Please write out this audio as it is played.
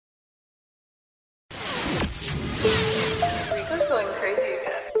Rico's going crazy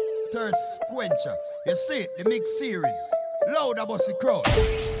again. Thirst Quencher. You see it, the mix series. Loud about the crowd.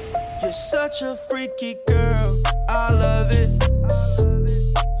 You're such a freaky girl, I love it.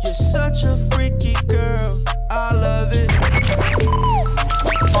 You're such a freaky girl, I love it.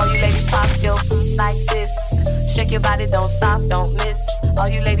 All you ladies pop your like this. Shake your body, don't stop, don't miss. All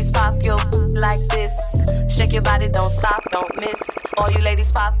you ladies pop your like this. Shake your body, don't stop, don't miss. All you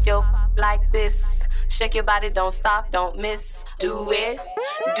ladies pop your like this. Shake your body, don't stop, don't miss. Do it,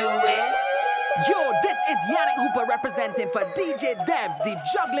 do it. Yo, this is Yannick Hooper representing for DJ Dev, the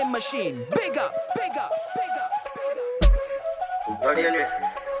juggling machine. Big up, big up, big up, big up.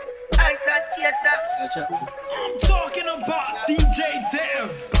 I'm talking about DJ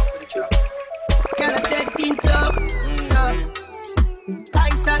Dev. Girl, I said think tough, tough.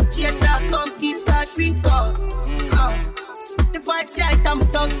 Tyson chaser, come keep that drink up. The vibes right, I'm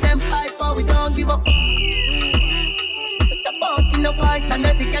thugs, them hyper, we don't give up. In the white and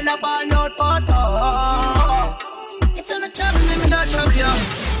every girl a ball out for talk. If you're not trouble, let me not trouble you.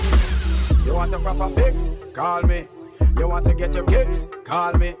 You want a proper fix? Call me. You want to get your kicks?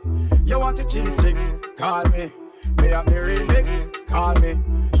 Call me. You want the cheese sticks? Call me. Me have the remix? Call me.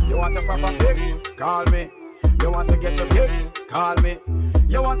 You want a proper fix? Call me. You want to get your kicks? Call me.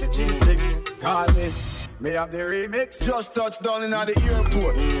 You want the cheese sticks? Call me. Me have the remix. Just touched down in the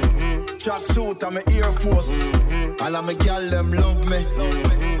airport. Track suit and my Air Force. All of my gal them love me.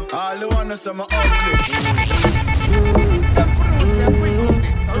 All the wanna say my ugly. Them for the say we do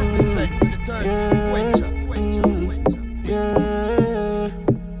this. I represent for the Thirst Quencher.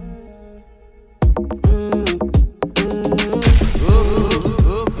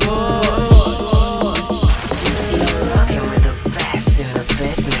 Rockin' with the best in the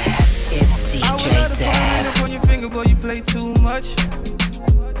business. It's DJ Dev. On your finger, boy, you play too much.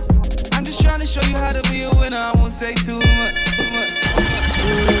 I'm just trying to show you how to be a winner. I won't say too much.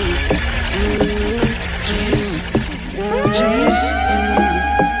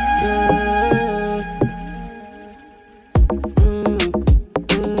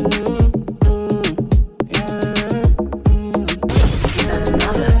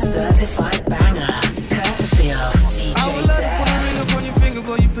 Another certified banger, courtesy of DJ I would love to put a ring Dev. up on your finger,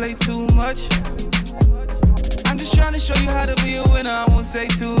 boy, you play too much. I'm just trying to show you how to be a winner. I won't say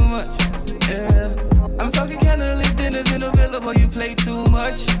too much. Yeah, I'm talking candlelit dinners in the villa, but you play too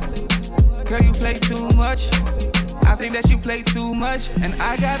much. Girl, you play too much. I think that you play too much. And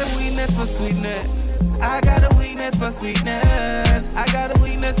I got a weakness for sweetness. I got a weakness for sweetness. I got a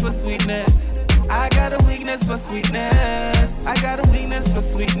weakness for sweetness. I got a weakness for sweetness. I got a weakness for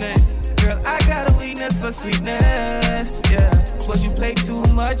sweetness. Girl, I got a weakness for sweetness. Yeah, but you play too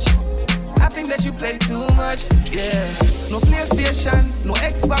much. I think that you play too much. Yeah, no PlayStation, no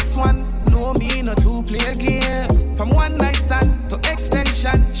Xbox One. Know me, no two-player games. From one night stand to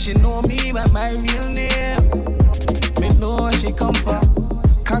extension, she know me by my real name. Me know where she come from.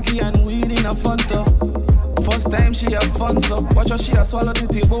 Cocky and weed in a Fanta. First time she have fun, so watch how she a swallow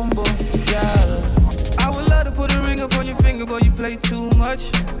the bumbo. Yeah, I would love to put a ring up on your finger, but you play too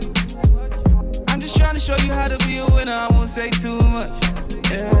much. I'm just trying to show you how to be a winner. I won't say too much.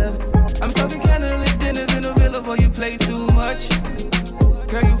 Yeah, I'm talking candlelit dinners in the villa, but you play too much.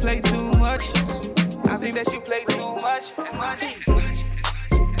 Girl, you play too much. I think that you play too much and much.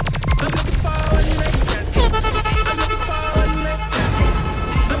 I'm looking for one night stand. I'm looking for one night stand.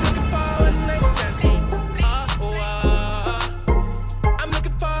 I'm looking for one night stand. I'm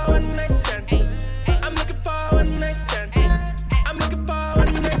looking for one night stand. I'm looking for one night stand. I'm looking for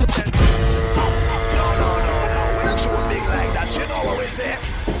one night stand. No. When I show big like that, you know what we say.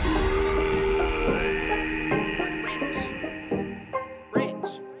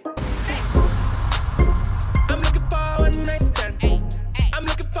 I'm looking for one night stand. I'm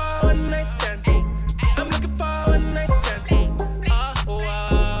looking for one night stand. I'm looking for one night stand.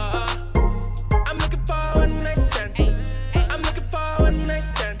 I'm looking for one night stand. I'm looking for one night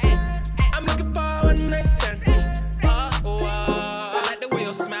stand. I'm looking for one night stand. I like the way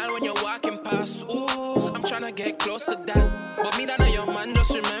you smile when you're walking past. Ooh, I'm tryna get close to that. But me that know your man,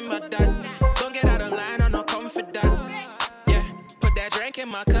 just remember that. Don't get out of line, I'm not confident. Yeah, put that drink in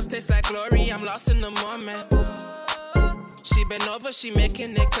my cup, tastes like glory. I'm lost in the moment. She been over, she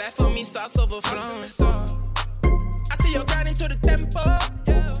making it clear for me, sauce overflowing. I see you grinding to the tempo.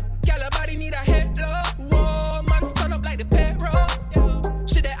 Girl, her body need a halo. Whoa, man, stand up like the pedro.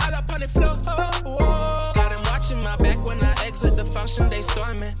 She there all up on the floor. Whoa. Got him watching my back when I exit the function, they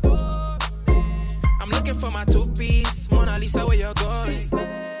storming. I'm looking for my two-piece. Mona Lisa, where you going?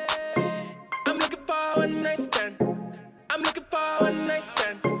 I'm looking for one night stand. I'm looking for one night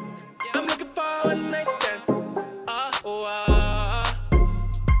stand. I'm looking for one night stand.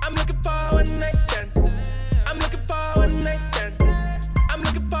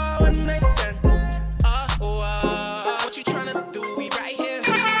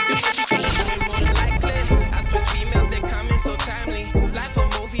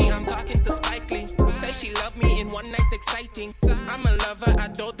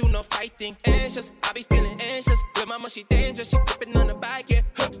 no fighting. Anxious, I be feeling anxious. With my mama, she dangerous, she flipping on the bike, yeah.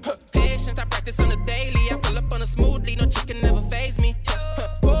 Patience, I practice on the daily. I pull up on a smoothly, no chicken never faze me.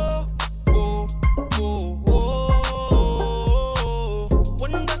 Whoa, whoa, whoa, whoa.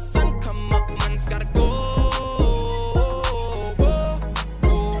 When the sun come up, man's gotta go.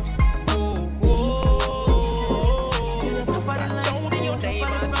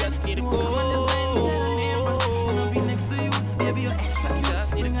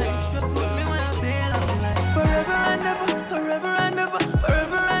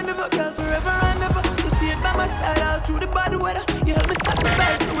 Through the bad weather, you help me stop the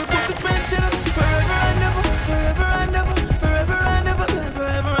bad, so we both is spend chillin'. Forever and never, forever and never, forever and never, girl,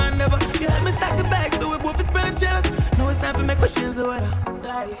 forever and never. You help me stack the bag, so we both is spend jealous. Now it's time for me questions the weather.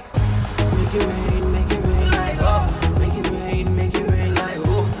 Like, make it rain, like oh. Make it rain, like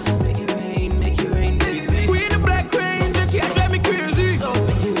oh. Make it rain, baby. We in the black rain, that can't drive me crazy. So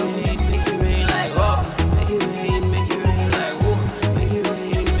make it rain, like oh. Make it rain, like oh. Make it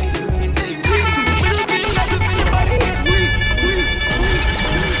rain, baby.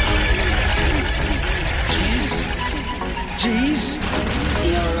 Jeez.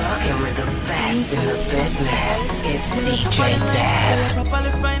 You're rocking with the best in the business. It's DJ Dev.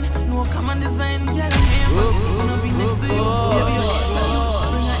 Properly fine, no common design. Girl, I'm here, wanna be next to you. Baby, you're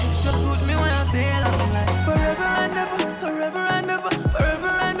bring an extra food, me when I stay along. Like forever and never, forever and never,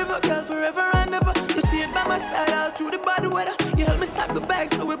 forever and never, girl, forever and never. You stayed by my side all through the bad weather. You helped me stack the bag,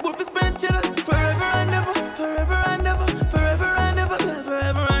 so we both is spend jealous. Forever and never, forever and never, forever and never, girl,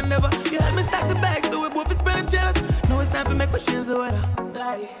 forever and never. You helped me stack the bag, so we both is spend jealous. Now it's time for me questions the weather.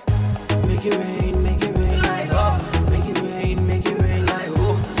 Like, make it rain, like oh. Make it rain, like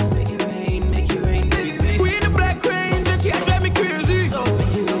oh. Make it rain, baby. We in the black rain, that can't drive me crazy. So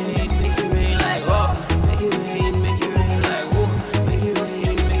make it rain, like oh. Make it rain, like oh. Make it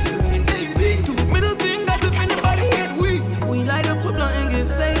rain, baby. Two middle fingers up in the body head. We light up a blunt and get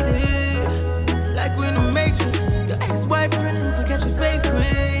faded. Like we in the Matrix. Your ex-boyfriend could catch a fake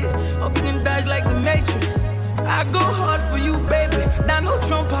way. Hope you can dodge like the Matrix. I go hard for you, baby. Now no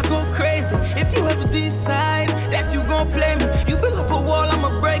Trump, I go crazy. If you ever decide that you gon' play me, you build up a wall, I'ma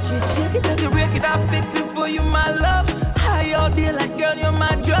break it. Shake it, if you break it, I'll fix it for you, my love. High all day, like girl, you're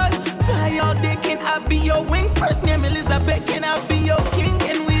my drug. Fly all day, can I be your wings? First name Elizabeth, can I be your king?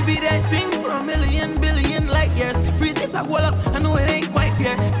 Can we be that thing for a million, billion light years? Freeze this, I wall up, I know it ain't quite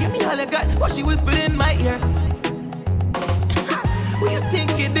fair. Give me all I got, while she whispered in my ear. What you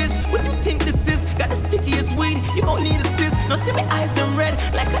think it is? What you think this is? Got the stickiest weed, you gon' need assist. Now see me eyes them red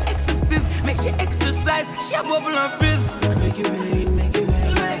like an exorcist. Make she exercise, she a bubble and fizz. Make it rain,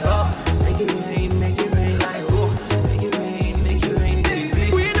 like oh. Make it rain, like oh. Make it rain,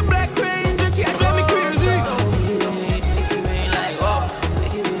 baby. We in the black rain, that can't drive me crazy. So make it rain, like oh.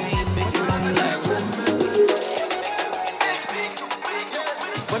 Make it rain, like oh.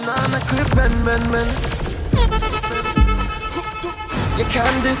 Banana clip, ben. You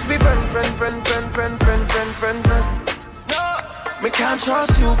can't this be friend. No, me can't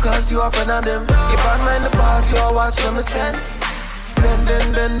trust you cause you are friend of them. If I mind the boss, you all watch them spend. Ben. No,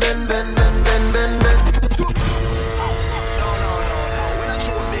 when I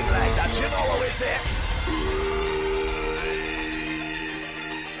show big like that, you know what we say?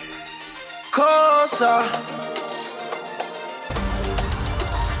 Cosa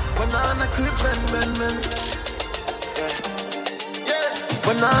banana clip, ben.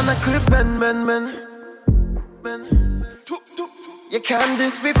 Banana clip, ben. You can't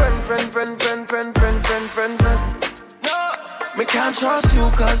this be friend. No, me can't trust you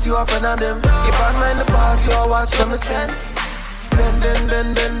cause you are friend of them. If I mind the boss, you all watch them spend. Ben.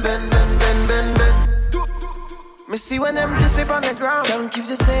 Me see when them just sleep on the ground. Don't keep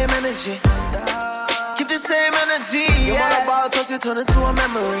the same energy. Keep the same energy. You wanna ball cause you turn into a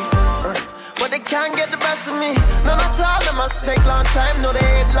memory. But they can't get the best of me. None at all, they must take long time. No, they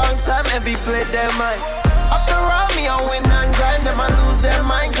hate long time, every play their mind. After all, me I win and grind. Them I lose their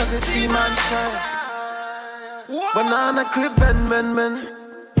mind cause they see man shine. Banana clip, ben.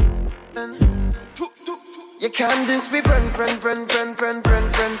 You can't this be friend.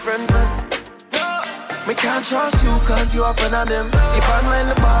 No, me can't trust you cause you are friend of them. If I mind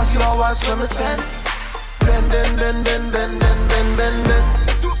the boss, you all watch them spend. Ben.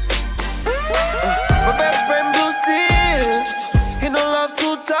 My best friend Blue Steel, he no love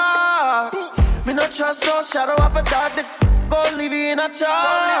to talk. Me no trust no shadow of a dog that go leave you in a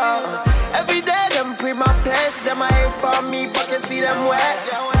jar. Every day them pre my page, them I hate for me, but can see them wet.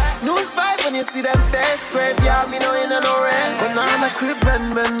 News 5 when you see them face, graveyard me no in no rest. Banana clip,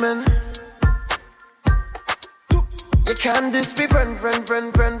 ben. You can't this be friend.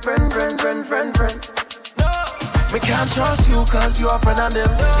 Me can't trust you cause you are friend of them.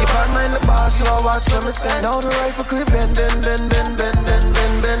 If I mind the boss, you are watch them spend. Now the rifle clip bend.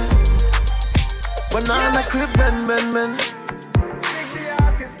 When I'm a clip bend.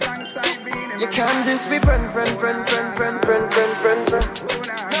 You can't this be friend.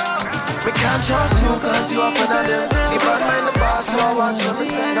 Me can't trust you cause you are friend of them. If I mind the boss, you are watch them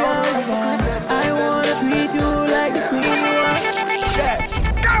spend. Now the rifle clip bend. I wanna treat you like the queen you are.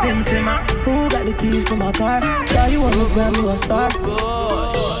 Who got the keys to my car? Saw you wanna grab you a star.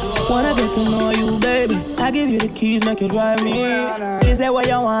 Wanna get to know you, baby. I give you the keys, make you drive me. She say where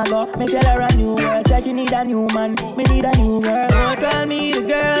you wanna go, me tell her a new world. Said she need a new man, me need a new girl. Don't call me the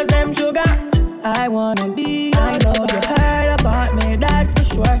girls, them sugar. I wanna be, I know you heard about me, that's for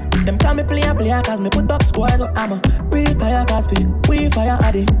sure. Them call me player cause me put up scores. So I'm a retire cause we fire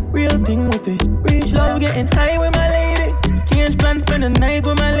at it. Real thing with it. Reach love, getting high with my lady. Change plans, spend the night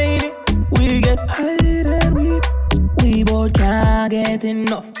with my lady. We get high and we both can't get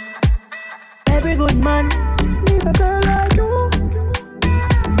enough. Every good man needs a girl like you.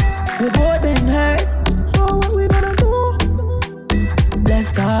 We both been hurt, so what we gonna do? Let's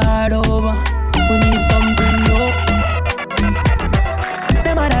start over. We need something new.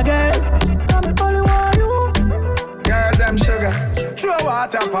 Them other girls, I'm the only one you. Girls, them sugar. Throw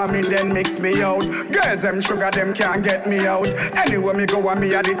water for me, then mix me out. Girls, them sugar, them can't get me out. Anywhere me go, and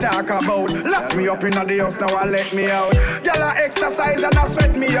me a the talk about. Lock me up in the house now and let me out. Girl, I exercise and I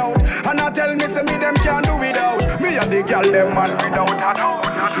sweat me out. And I tell me, say me, them can't do without. Me a the girl, them man without a doubt.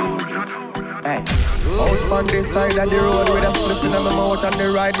 Hey. Out on this side of the road with a slip in my mouth and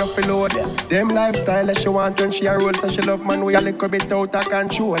the ride up below. Them lifestyle that she want when she a roll, so she love man we a little bit out of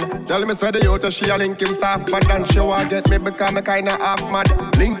control. Tell me say the youth she a link him soft, but then she want get me because me kinda half mad.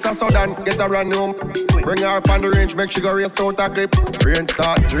 Links are sudden, get her run home. Bring her up on the range, make she go race out a clip. Rain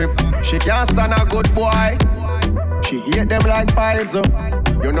start drip, she can't stand a good boy. She hate them like poison.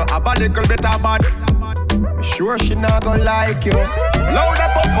 You know have a little bit of bad. Me sure she not gonna like you. Loud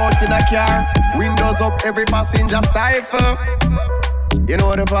up out in a car. Windows up, every passenger stifle. You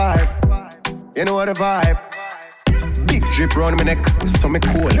know the vibe. You know the vibe. Big drip round my neck, so me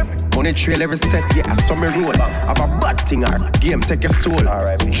cool. Money trail every step, yeah, so me roll. Have a bad thing, game take your soul.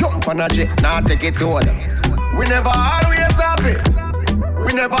 Right. Jump on a jet, now take it all. We never always have it.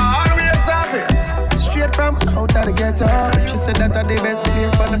 We never always have it. Straight from out of the ghetto. She said that are the best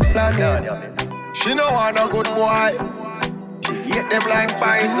place on the planet. She no want a good boy. She hate them like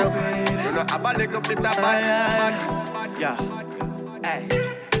poison. You know have a little bit of bad. Yeah. Hey.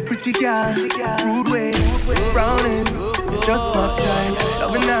 Pretty girl, rude way, browning. It's just my time.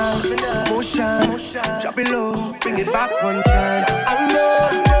 Loving now, motion. Drop it low, bring it back one time. I know,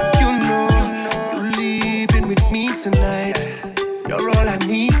 you're leaving with me tonight. You're all I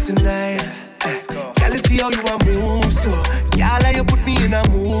need tonight. Girl, see how you a move, so y'all you put me in a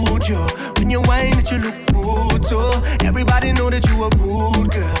mood, yo. When you whine it, you look good, so everybody know that you a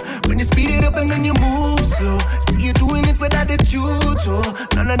rude girl. When you speed it up and then you move slow, see you doing it with attitude, so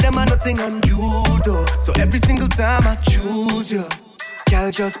none of them are nothing on you, though. So every single time I choose you,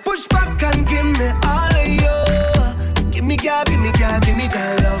 girl, just push back and give me all of you. Give me, girl, give me, girl, give me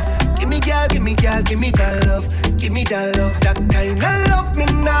that love. Give me, girl, give me, girl, give me that love. Give me that love, that kind of love, me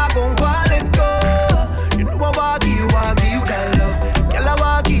not gon' want let go. You know I want you that love. Girl, I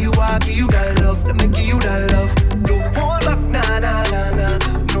want you that love. Let me give you that love. Don't hold back, nah, nah, nah, nah.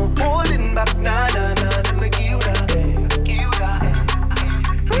 No holding back, nah, nah, nah. Let me give you that, give you that.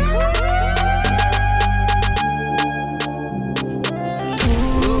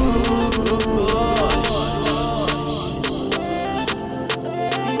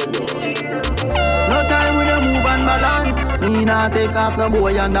 No time with a move and balance. Me not take off no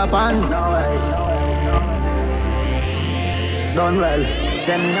boy underpants. No way. Done well.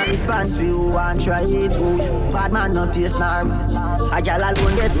 Send me no response for you and try it too. Bad man no taste nor a gal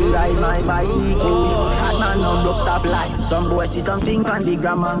alone get to ride my bike too. Bad man no block stop light. Some boy see something on the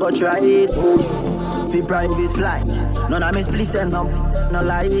gram and go try it too. Fi private flight. None of me split them no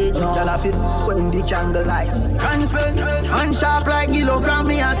like it. No gal a fit when the candle light. Can spend and sharp like Gilo from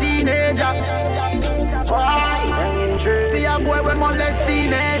me a teenager. Why? Hanging tree. See a boy with molest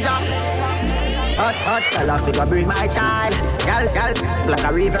teenager. Hot, tell her figure bring my child. Gal, like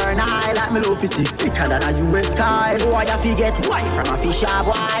a river Nile. Like me love to see thicker than a US sky. Boy, you forget why from a fish of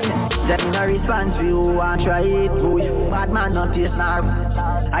wine. Send me no response for you and try it, boy. Bad man not taste nor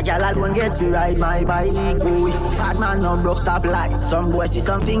a gal alone get to ride my bike, boy. Bad man no broke stop light. Some boy see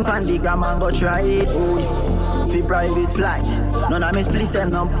something on the gram and go try it, boy. fi private flight. None of me split them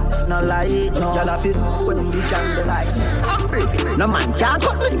no lie. No y'all fi put in the candlelight. No man can't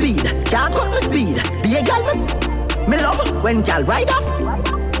cut me speed, can't cut me speed. Be a girl me love when girl ride off.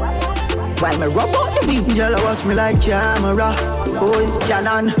 While me rub out the weed, y'all watch me like camera. Oh,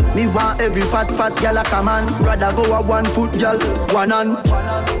 Canon, me want every fat girl a come on. Rather go a 1 foot girl, one on.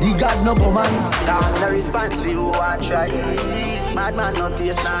 The God no go man. Can't the response you want try. Mad man not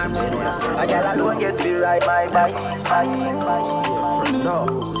taste nor me. A girl alone get feel right my body. No.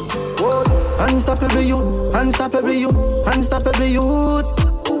 Oh, unstoppable youth, unstoppable youth, unstoppable youth.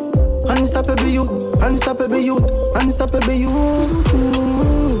 Unstoppable youth, unstoppable youth, unstoppable youth.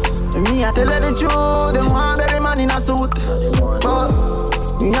 Me I tell her the truth, them want bury man in a suit.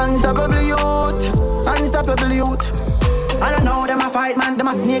 Unstoppable youth, unstoppable youth. I don't know them a fight man, them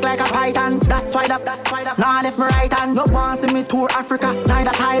a snake like a python. That's why that, nah left me right hand. No one see me tour Africa,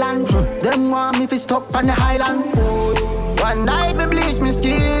 neither Thailand. Them want me fi stop on the highland. One night me bleach me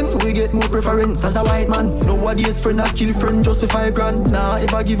skin, we get more preference as a white man. Nowadays friend I kill friend just for $5,000. Nah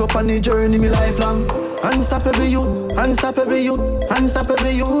if I give up on the journey me lifelong. Unstoppable youth, unstoppable youth, unstoppable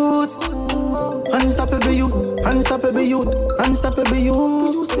youth. Unstoppable youth, unstoppable youth, unstoppable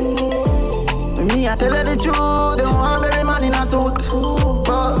youth. Me I tell her the truth, them want bury man in a suit.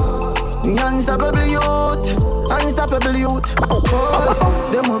 Unstoppable youth, unstoppable youth.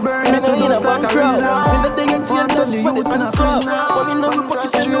 Them will burn it to dust like a prison. Want to the youth in a prison. But in the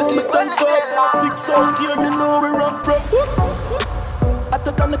pocket you know me tank up. 6 out here you know we rock rough. I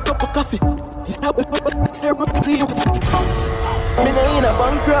took on a cup of coffee. Me no in a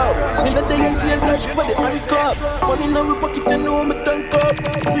bankrupt. Me the day in jail dash for the handcuff. Money in our pocket you know me tank up.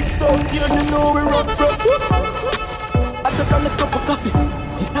 6 out here you know we rock rough. I took on a cup of coffee.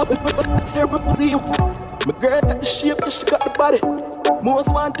 My girl got the shape, but she got the body. Most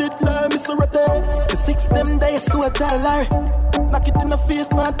wanted lie, Miss Rotten. The 6 them days, so I tell Larry. Knock it in the face,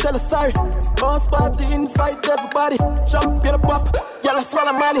 not tell her sorry. Boss party, invite everybody. Champion pop, y'all I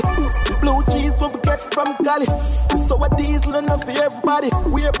swallow money. The blue cheese, what we get from Cali. So a diesel enough for everybody.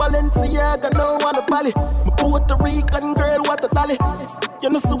 We're Balenciaga, no one to Bali. My Puerto Rican girl, what a dolly. You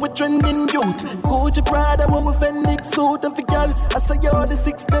know, so we trending youth. Gucci Prada, what we Fenix suit. And for girl, I say yo, the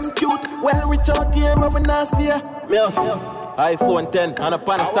 6 them cute. Well, reach out here, but we nasty. Milk, iPhone 10 and a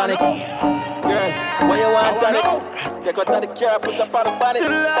Panasonic. Girl, what you want on it? Take out of the car, put up on the bonnet.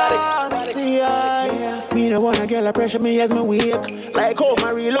 Me no wanna girl a pressure me as me wake. Like how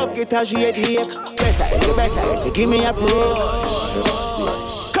my real up get a shade ache. Better, you give me a break.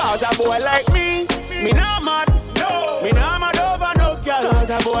 Cause a boy like me not mad. No. Me not mad over no girl. Cause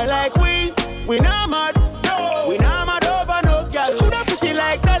a boy like we not mad. No. We not mad over no girl. She coulda pretty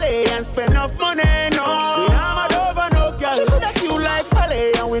like Dolly and spend enough money. No. We not mad over no girl. She coulda cute like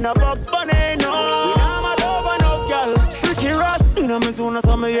Holly and we no Bugs Bunny. No. We not mad over no girl. Ricky Ross, you know me soon as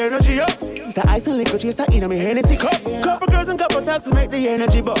I'm energy up. It's a ice and liquid chaser in me Hennessy cup. Couple girls and couple tags to make the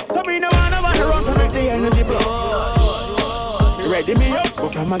energy buzz. So me no wanna run to make the energy blow. Ready me up,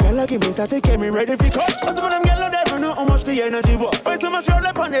 but from a girl give me start to get me ready for cut. But some of them girls never know how much the energy was. When so much roll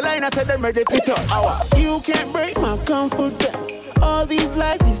up on the line, I said them ready for touch. You can't break my confidence. All these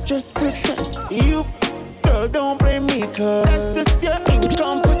lies is just pretense. You, girl, don't blame me, cause that's just your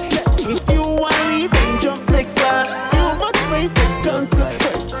incompetence. If you wanna leave, then jump 6 bars. You must face the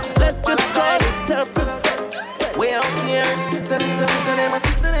consequence. Let's just call it self-defense. Way out here, so them a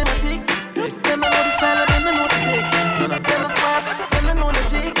 6 and them a ticks. Them know the style of them, they know the ticks. None of them a swap, them they know the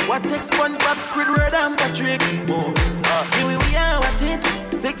ticks. What takes SpongeBob, Squidward and Patrick? Here we are watching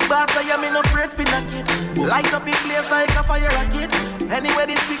 6 bars, I am in afraid for knock it. Light up in place like a fire rocket. Anyway,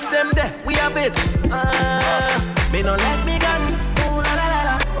 the 6 them there, we have it. Me no let me gun, ooh la la la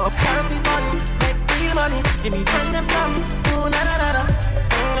la. Of therapy fun, make real money. Give me friend them some, ooh la la la la.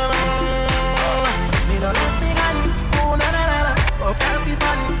 Me no let me gun, ooh la la la la. Of therapy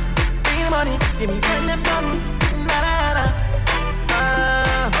fun, real money. Give me friend them some, la la la.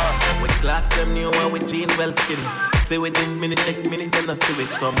 With clocks them new and with jean well skinny. Say with this minute, next minute, then I see it.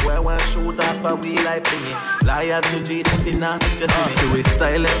 Somewhere one shoot off a wheel like thingy. Liars new G, something nasty, just see me. The way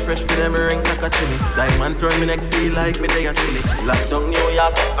style and fresh for them, ring like a chili. Diamonds run me neck, feel like me they a chili. Lockdown New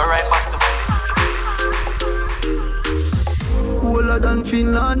York, go right back to Philly. Cooler than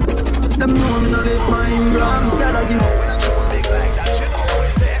Finland. Them know me no live my England. Gotta give when I show big like that, you know what I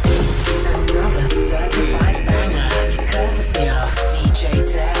say. Another certified banger, courtesy of DJ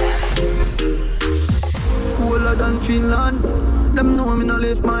Def. Cooler than Finland. Them know me no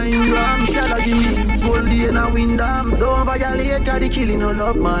left my England. Gotta give me gold day in a Windham. Don't violate, cause the killing no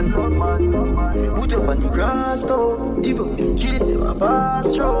love, man. Put up on the grass, though. Even been killing them a pass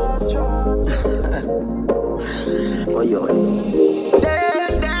through. yo.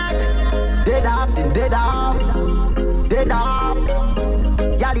 Dead off, them dead off. Dead off.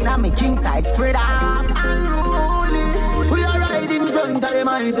 Y'all in me king side spread off. Unruly. We are right in front of them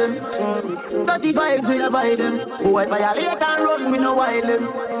item. Dirty vibes, we avoid them. Boy, violate and run, we no wild them.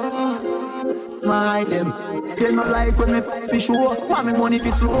 Smile them. They not like when me pipe show. Want me money fi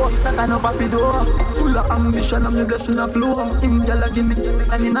slow. That I no papi door. Full of ambition and me blessing a flow. Him gyal give me,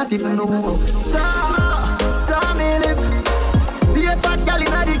 and me not even know. Saw me live. Be a fat gyal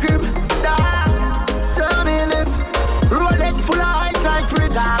inna the crib. Saw me live. Rolex full of ice like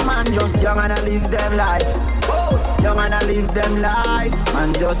fridge. Man just young and I live them life. Young and I live them life.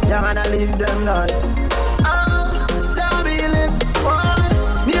 Man just young and I live them life. Saw me live.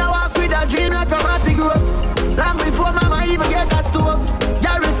 Me I walk with a dream like from Happy Grove. Long before mama even get a stove.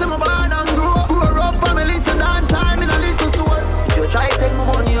 Gary see me born and grow. Grow rough family listen dance hall, me no listen souls. If you try to take my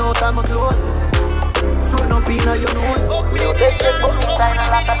money out of my clothes, turn up in your nose. You take but me sign a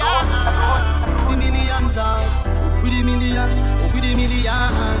lot of nose. The millions are, with the millions, with the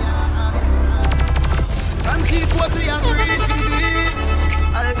millions. From C4 to your breathing.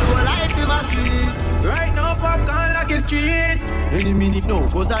 I'll do a life never sleep. Right now popcorn like a street. Any minute now,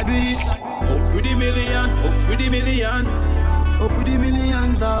 cause I do it. Up with the millions, up with the millions. Up with the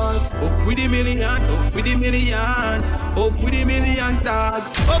millions, dog. Up with the millions, up with the millions. Up with the millions, dog.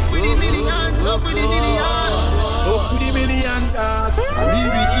 Up with the millions, up with the millions. Up with the millions, dog. I'm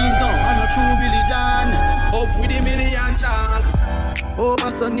BB Jeans now, I'm a true Billy John. Up with the millions, dog.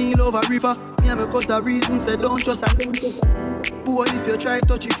 Over Sunny, over river. Me and my cousin reason said don't trust her. Boy, if you try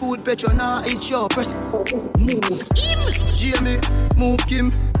touch your food, bet you not eat your press. Move him, Jamie, move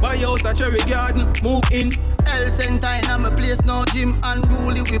Kim. Buy house a cherry garden, move in. El Sentine, I'm a place no gym.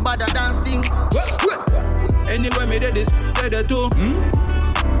 Unruly, we better dance thing. Anyway, me did this, dead too.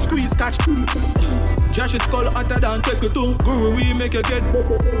 Squeeze, catch. Josh's skull hotter than take it too. Guru, we make you get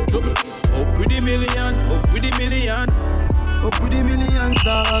trouble. Up with the millions, up with the millions. Up with the millions,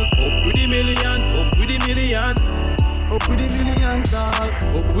 dog. Up with the millions, up with the millions. Up with the millions, dog.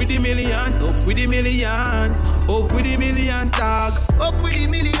 Up with the millions, up with the millions. Up with the millions, dog. Up with the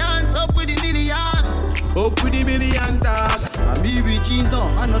millions, up with the millions. Up with the millions, dog. I'm BB Jeans now,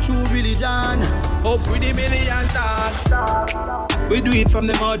 I'm not true religion. Up with the millions, dog. We do it from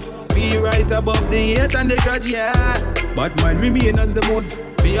the mud. We rise above the hate and the grudge, yeah. But mine remain as the most.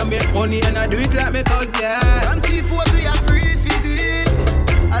 Me I make money and I do it like me cause, yeah. From C4 to your breathe, feed it.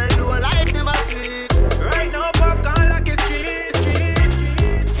 I'll do a life never sleep. Right now, popcorn like a street.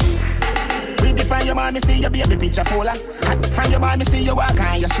 From your man, me see your baby picture fuller. From your man, me see you walk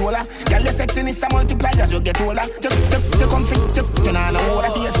on your shoulder. Girl, your sexiness a multiply as you get older. You come fit, you know no water.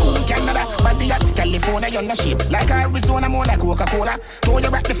 For your school, Canada, body at California, you're no shape. Like Arizona, more like Coca-Cola. Throw you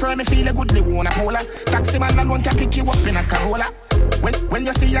back the firm, me feel a good, they wanna polar. Taxi man alone can pick you up in a Corolla. When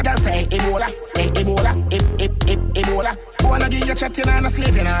you see a girl say Ebola, Ebola. Wanna give you chatting and a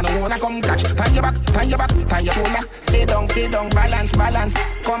slaving and I wanna come catch. Pan your back, pan your shoulder. Sit down, balance.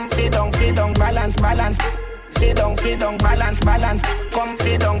 Come sit down, balance. Sit down, balance. Come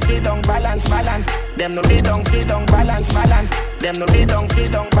sit down, balance. Them no sit down, balance. Them no sit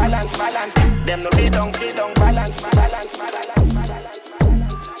down, balance. Them no sit down, balance.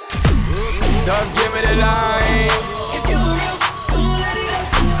 Just give me the line. If you're real, don't let it up.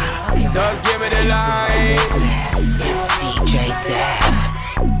 Just give me the line. DJ Dev.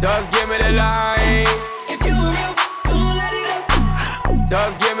 Just give me the line. If you're real, don't let it up.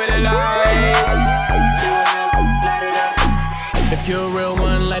 Just give me the line. If you're a real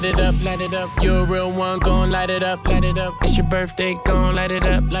one, light it up. You're a real one, gon' light it up. It's your birthday, gon' light it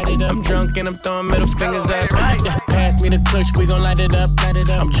up. I'm drunk and I'm throwing middle fingers up. Pass me the clutch, we gon' light it up.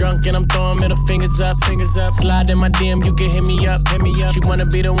 I'm drunk and I'm throwing middle fingers up. Slide in my DM, you can hit me up. She wanna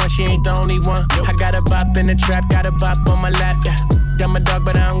be the one, she ain't the only one. I got a bop in the trap, got a bop on my lap. Got my dog,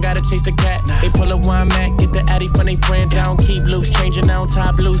 but I don't gotta chase the cat. They pull a wine mat, get the addy from they friends. I don't keep loose, changing, I don't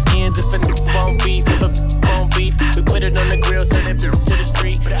top loose ends. If a won't beef, we put it on the grill, send it to the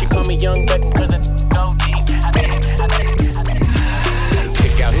street. She call me Young Button, cause I go deep.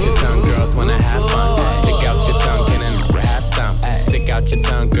 Stick out your tongue, girls wanna have fun. Stick out your tongue, can and have some. Stick out your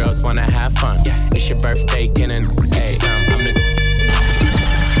tongue, girls wanna have fun. It's your birthday, can and hey, I'm the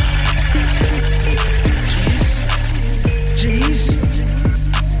Jeez.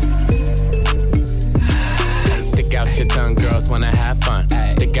 Stick out out your tongue, girls wanna have fun.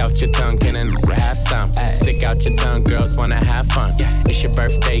 Stick out your tongue, can and have some. Stick out your tongue, girls wanna have fun. It's your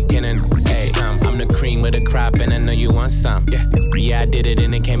birthday, can and I'm the cream of the crop, and I know you want some. Yeah, I did it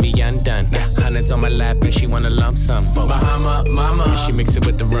and it can't be undone. Hundreds on my lap and she wanna lump some. Bahama, mama, and she mix it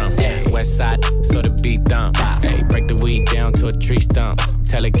with the rum. West side, so the beat dump. Break the weed down to a tree stump.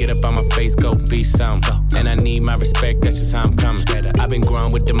 Tell her get up on my face, go be some. And I need my respect, that's just how I'm coming. I've been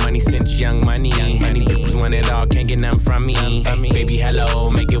growing with the money since young money. Money bitches want it all, can't get nothing from me. Baby, hello,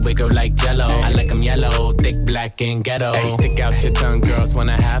 make it wake up like Jello. I like them yellow, thick, black, and ghetto. Stick out your tongue, girls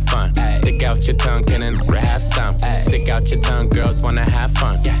wanna have fun. Stick out your tongue, can and have some. Stick out your tongue, girls wanna have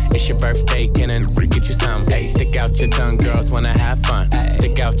fun. It's your birthday, can and get you some. Stick out your tongue, girls wanna have fun.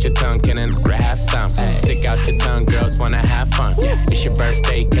 Stick out your tongue, can and have some. Stick out your tongue, girls wanna have fun. It's your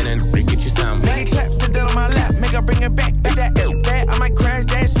birthday, can and get you some. Make it clap, sit down on my lap, make her bring it back. If that, I might crash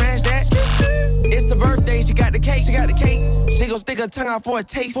that, smash that. It's the birthday, she got the cake, She gon' stick her tongue out for a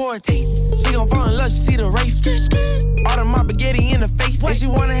taste, She gon' fall in love, she see the race. All the my spaghetti in the face. If she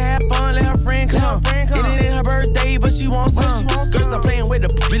wanna have fun, let her friend come. It ain't her birthday, but she wants some. Girl, stop playing with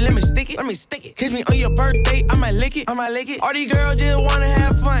the let me stick it. Kiss me on your birthday, I might lick it. All these girls just wanna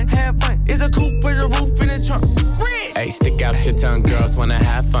have fun. It's a coupe, put the roof in the trunk. Stick out your tongue, girls wanna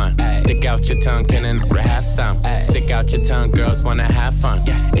have fun. Stick out your tongue, can and have some. Stick out your tongue, girls wanna have fun.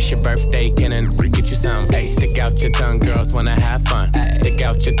 It's your birthday, can and get you some. Stick out your tongue, girls wanna have fun. Stick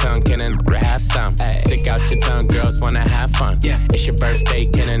out your tongue, can and have some. Stick out your tongue, girls wanna have fun. It's your birthday,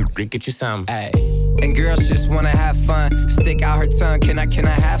 can and get you some. And girls just wanna have fun. Stick out her tongue, can I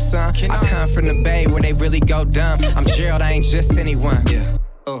have some? I come from the Bay where they really go dumb. I'm Gerald, I ain't just anyone.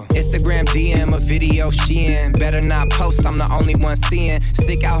 Instagram DM a video she in. Better not post, I'm the only one seeing.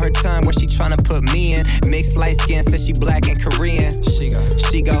 Stick out her tongue where she tryna put me in. Mixed light skin, says she black and Korean.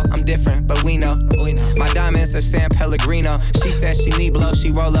 She go, I'm different, but we know. My diamonds are San Pellegrino. She said she need blow,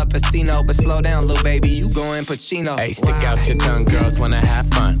 she roll up Pacino. But slow down, little baby, you going Pacino. Stick out your tongue, girls wanna have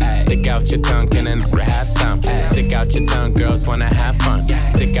fun. Stick out your tongue, can and have some. Stick out your tongue, girls wanna have fun.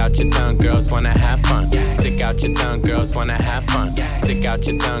 Stick out your tongue, girls wanna have fun. Stick out your tongue, girls wanna have fun. Stick out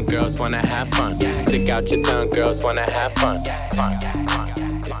your tongue, girls wanna have fun. Stick out your tongue, girls wanna have fun.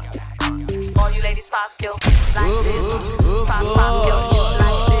 All you ladies pop yo like this. Pop yo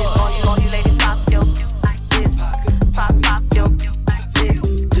like this. All you ladies pop yo like this. Pop yo like this.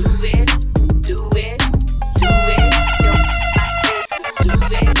 Do it yo like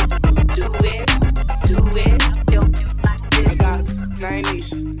this. Do it yo like this. I got nine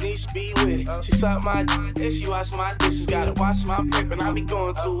Nisha be with it. She suck my d- and she wash my dishes. Gotta wash my paper and I be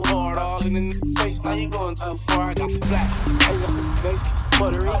going too hard. All in the face, now you going too far. I got black, Mexicans,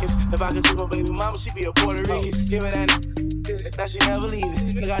 Puerto Ricans. If I could see my baby mama, she be a Puerto Rican. Give her that now she never leave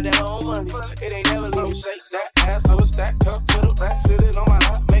it. I got that old money, it ain't never leave it. Shake that ass, throw a stack up to the back, sit it on my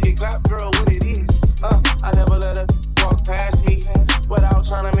lap, make it clap, girl, what it is. I never let her walk past me without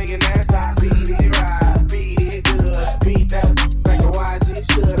trying to make it nasty. I beat it right, beat it good, beat that like a YG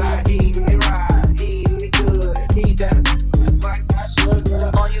should. I eat it right, eat it good, eat that it's like I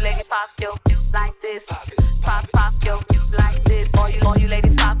should. All you ladies pop yo like this. Pop yo like this. All you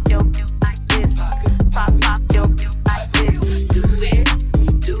ladies pop yo like this. Pop yo like this. Do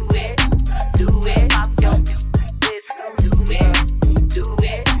it, pop yo this. Do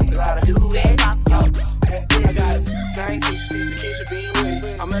it, pop yo. I got 9 Keisha be with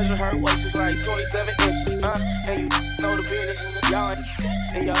it. I measure her waist is like 27 inches. And you know the business. Y'all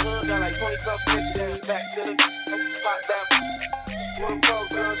and your hood got like 20-something inches. Back to the pop down. Wanna go,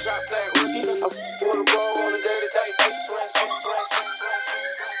 girl, drop that rookie. I wanna roll on a day-to-day basis.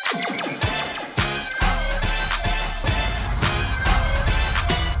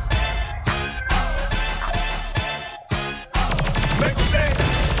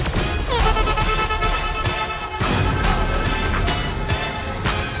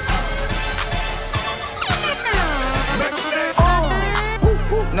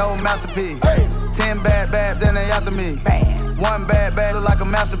 No masterpiece. 10 bad babs and they after me. One bad look like a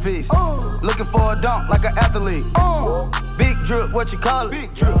masterpiece. Looking for a dunk like an athlete. Big drip, what you call it?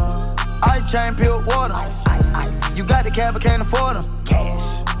 Big drip. Ice chain, pure water. Ice. You got the cab, but can't afford them.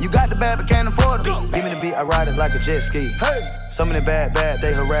 Cash. You got the bad, but can't afford them. Give me the beat, I ride it like a jet ski. Hey. Some of the bad,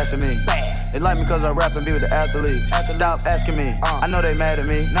 they harassing me. They like me cause I rap and be with the athletes. Stop asking me, I know they mad at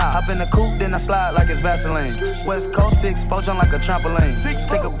me. Hop in the coupe, then I slide like it's Vaseline. West Coast 6, poach on like a trampoline.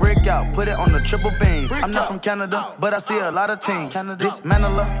 Take a brick out, put it on the triple beam. I'm not from Canada, but I see a lot of teams.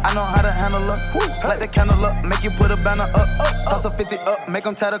 Dismantle her, I know how to handle her. Light the candle up, make you put a banner up. Toss a 50 up, make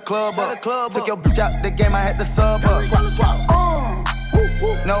them tie the club up. Took your bitch out the game, I had to sub her.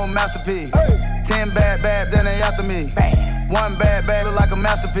 no masterpiece. 10 bad babs and they after me. One bad bag look like a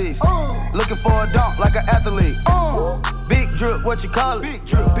masterpiece. Looking for a dunk like an athlete. Big drip, what you call it? Big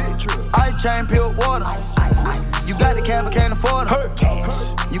drip, big drip. Ice chain, pure water. Ice. You got the cab, but can't afford it.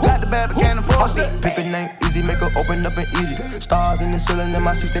 Cash. You got the bad, but can't afford it. Pick a name, easy, make her open up and eat it. Stars in the ceiling in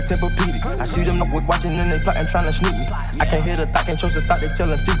my seats, they Tempur-Pedic. I see them watching and they plotting, trying to sneak me. I can't hear the thought, can't trust the thought, they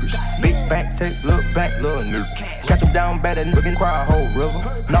telling secrets. Big bank, take, look back, little nigga. Catch them down bad and can cry a whole river.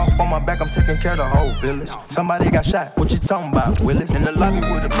 Knock on my back, I'm taking care of the whole village. Somebody got shot, what you talking about, Willis? In the lobby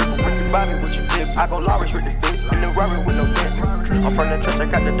with a brick, Bobby with your dip. I go Lawrence with the fit, in the Rari with no tent. I'm from the church, I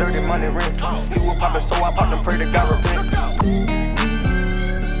got the dirty money rent. You were poppin', so I popped and pray to God repent.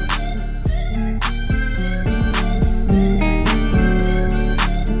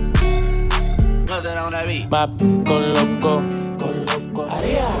 My go loco,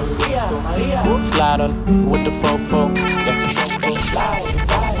 Maria. Slide on with the fofo.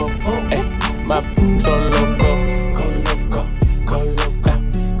 Yeah. My so loco,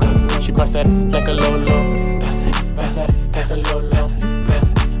 she bust that like a lolo. Pass it, lolo.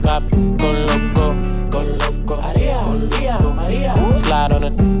 My go loco, Maria. Slide on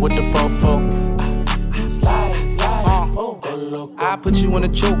it with the fofo. Slide. Go loco. I put you in a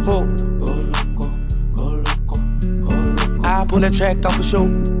chokehold. I pull that track off for show.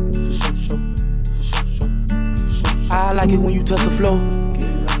 I like it when you touch the floor.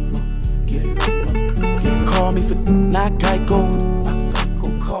 Call me for not Geico.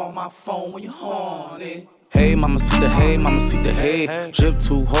 Call my phone when you're horny. Hey, mama, see the hay. Drip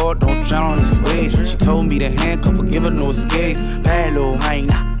too hard, don't drown on this wave. She told me to handcuff her, give her no escape. Bad little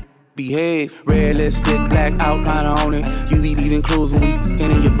hyena. Behave, red lipstick, black outline on it. You be leaving clues when we f***ing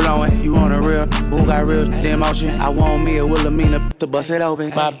and you blowing. You on a real, who got real damn ocean? I want me a Wilhelmina to bust it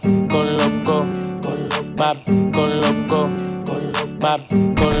open. My go loco, my go loco, my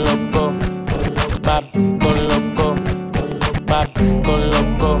go loco, my go loco, my go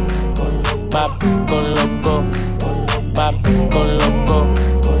loco, my go loco, my go loco,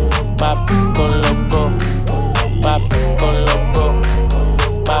 my go loco, my go loco.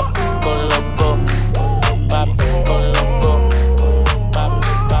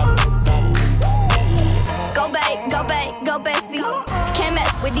 Go bestie. Can't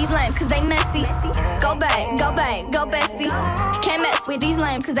mess with these lames cause they messy. Go bestie. Can't mess with these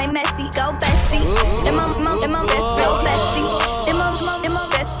lames cause they messy. Go bestie. Them my best friend bestie. Them my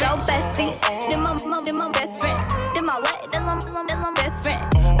best friend bestie. Them my best friend. Them my what? Them my best friend.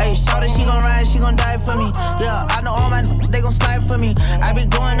 Hey, shawty, she gon' ride, she gon' die for me. Yeah, I know all my they gon' slide for me. I be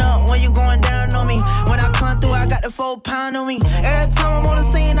going up when you going down on me. When I come through, I got the 4 pound on me. Every time I'm on the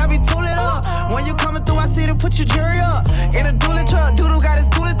scene, I be tooling up. When you coming through, I see to put your jury up. In a dually truck, doodle got his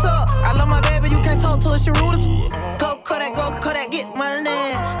tooling tuck. I love my baby, you can't talk to her, she rude as Go Kodak, get money.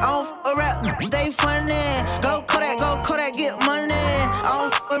 I don't f*** a rap, they funny. Go Kodak, get money. I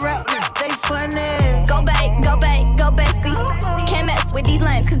don't f*** a rap, they funny. Go bestie. Can't mess with these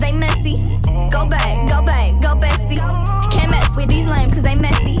lames cause they messy. Go bestie. Can't mess with these lames cause they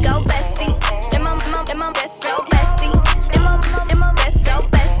messy. Go bestie. Them my best friend bestie. Them my best friend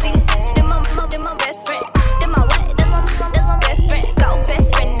bestie. Them my best friend. Them my what? Them my best friend. Go best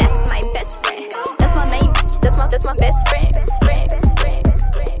friend, that's my best friend. That's my main bitch, that's my best friend.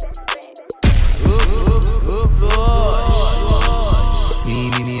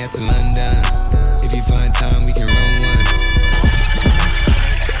 Meet me at the London. If you find time, we can run one.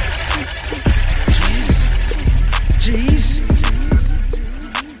 Jeez.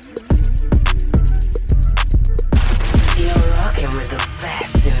 You're rocking with the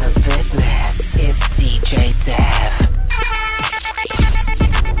best in the business. It's DJ Dev.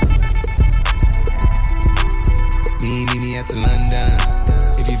 Meet me at the London.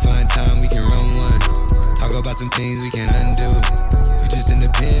 If you find time, we can run one. Talk about some things we can undo. You just in the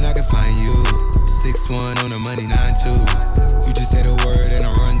pen, I can find you. 6'1" on the money, 9'2". You just say the word and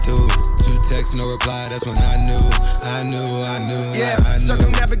I run through. 2 texts, no reply, that's when I knew. Yeah,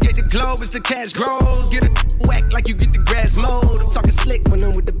 circumnavigate the globe as the cash grows. Get a whack like you get the grass mowed. I'm talking slick when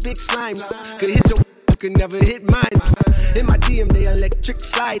I'm with the big slime. Could hit your could never hit mine. In my DM, they electric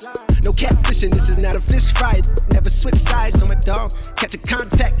slide. No catfishing, this is not a fish fry. Never switch sides on my dog. Catch a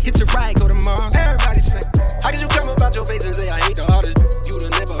contact, hit your ride, go to Mars. Everybody say, how could you come about your face and say I ain't the hardest you'd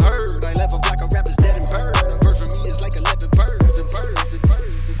have never heard? I left off like a rapper's dead and bird. A verse for me is like 11 birds and birds and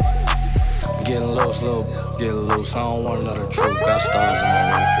birds and birds. Getting loose, I don't want another troop, got stars in my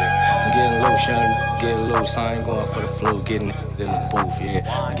roof, yeah. I'm getting loose, getting loose, I ain't going for the flu, getting in the booth,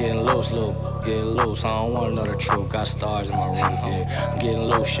 yeah. I'm getting loose, I don't want another troop, got stars in my roof, yeah. I'm getting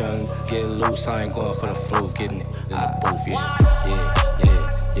loose, I ain't going for the flu, getting in the booth, yeah.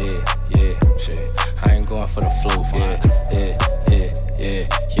 for the floof, yeah.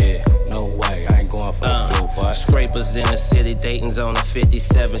 No way, I ain't going for the floof, what? Scrapers in the city, Dayton's on a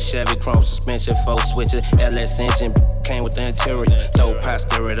 57 Chevy, chrome suspension, 4 switches, LS engine, came with the interior. Told pot,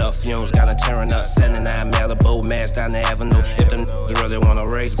 stir it up, fumes, got them tearing up. 79 Malibu, match down the avenue. If them really wanna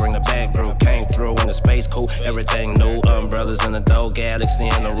race, bring the bag through. Came through in the space cool, everything new. Umbrellas in the door, galaxy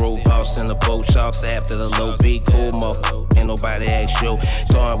in the roof, boss in the boat, sharks after the low beat, cool motherfucker. Ain't nobody ask you.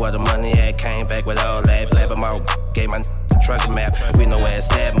 Going where the money at, came back with all that. Blabbing my gave my trucking map. We know where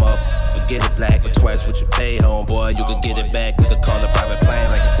it's at, motherfucker. Forget it, black for twice what you pay, homeboy. You could get it back. We could call a private plane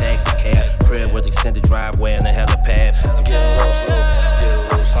like a taxi cab. Crib with extended driveway and a helipad. I'm getting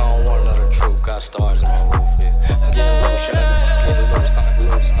loose, I don't want another truth. Got stars in my roof, yeah. I'm getting loose,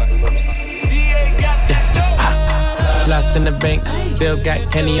 Floss in the bank, still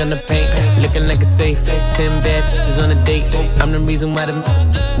got Henny on the paint. Looking like a safe, 10 bad bitches on a date. I'm the reason why them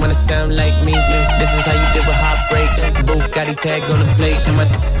wanna sound like me. This is how you deal with heartbreak. Bugatti tags on the plate, and my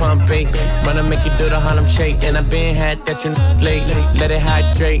pump bass. Wanna make you do the Harlem Shake. And I been had that you late. Let it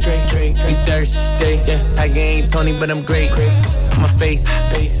hydrate. You thirsty? Tiger ain't Tony, but I'm great. My face,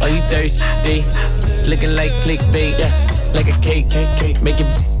 are you thirsty? Looking like clickbait, like a cake, make it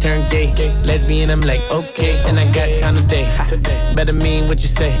turn gay. Lesbian, I'm like, okay, and I got time today. Better mean what you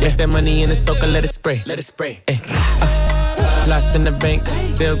say. Rest that money in the soaker, let it spray. Floss in the bank,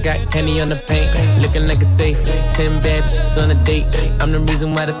 still got Henny on the paint. Looking like a safe, 10 bad bitches on a date. I'm the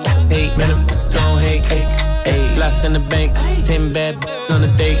reason why the hate, man, I'm gon' hate. Floss in the bank, 10 bad bitches on a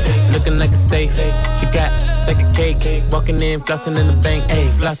date. Looking like a safe, she got like a cake. Walking in, flossing in the bank,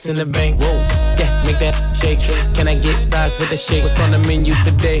 floss in the bank. Whoa. Yeah, make that shake. Can I get fries with a shake? What's on the menu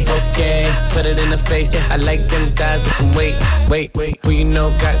today? Okay, put it in the face. I like them thighs with some weight. Wait, who you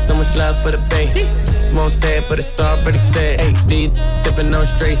know got so much love for the bay? Won't say it, but it's already said. These sipping on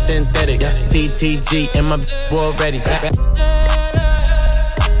straight synthetic. TTG and my boy ready. Rockin'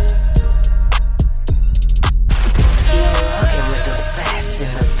 with the best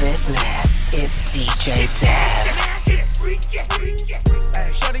in the business. It's DJ Dev.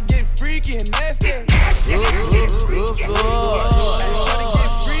 Shawty get freaky and nasty. Shawty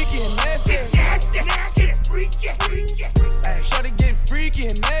get freaky and nasty. Shawty get freaky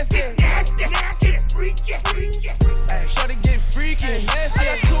and nasty. Shawty get freaky and nasty. I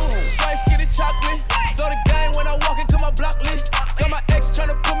got 2 white skinny chocolate. Throw the game when I walk into my block list. Got my ex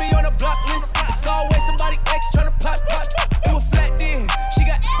tryna put me on a block list. It's always somebody ex tryna pop. Do a flat then. She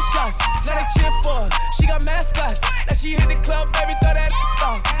got shots. Now they cheer for her. She got mascots. Now she hit the club, baby, throw that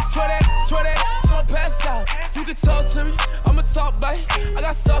out. Swear that, I'ma pass out. You can talk to me, I'ma talk, babe. I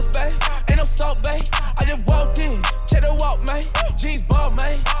got sauce, babe. Ain't no salt, babe. I just walked in, check the walk, man. Jeans ball,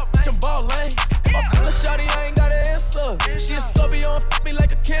 man. Jump ball lane. If I fuck a shawty, I ain't got an answer. She a Scorpio and fuck me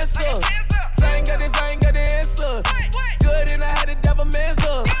like a cancer. I ain't got the answer. Good and I had to devil man's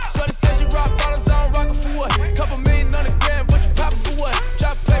up. Shorty said she rock bottles, I don't rock it for what? Couple million on the gram, but you poppin' for what?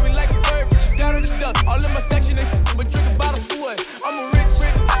 Try to play me like a bird, but you down in the duck. All in my section, they f***ing, but drinking bottles for what? I'm a rich,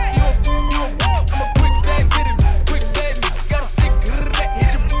 I'm a quick fast hitter, quick fadin'. Gotta stick,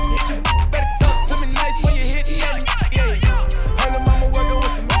 hit your, better talk to me nice when you hit me, yeah. Her lil' mama workin'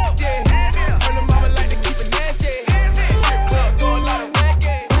 with some, yeah. Her lil' mama like to keep it nasty. Strip club, throw a lot of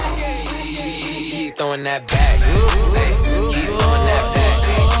racket. Keep throwing that back, hey, keep throwing that back,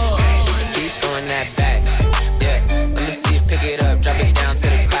 keep throwing that back, yeah. Let me see you pick it up, drop it down to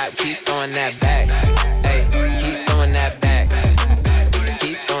the clap. Keep throwing that back, hey, keep throwing that back,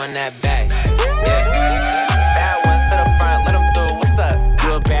 keep throwing that back, yeah. Bad ones to the front, let them through. What's up?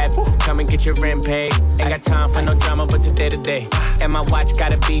 You a bad, come and get your rent paid. Ain't got time for no drama, but today to day. And my watch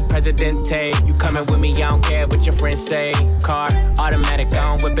gotta be Presidente. You coming with me, I don't care what your friends say. Car, automatic, I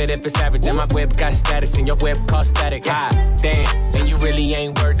don't whip it if it's average. And my whip got status, and your whip cost static. God damn, and you really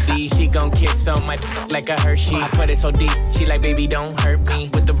ain't worthy. She gon' kiss on my like a Hershey. I put it so deep, she like, baby, don't hurt me.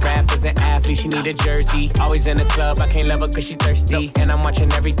 With the rappers and athletes, she need a jersey. Always in the club, I can't love her cause she thirsty. And I'm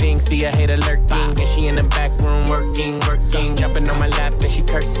watching everything, see a hater lurking. And she in the back room working. Jumping on my lap, and she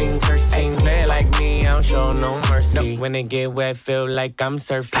cursing. Play it like me, I don't show no mercy. When it get wet, feel like I'm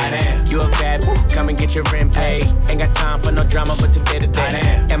surfing. You a bad, come and get your rent paid. Ain't got time for no drama, but today to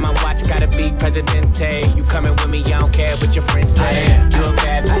day. And my watch gotta be Presidente. You coming with me, I don't care what your friends say. You a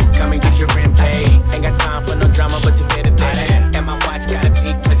bad, come and get your rent paid. Ain't got time for no drama, but today to day. And my watch gotta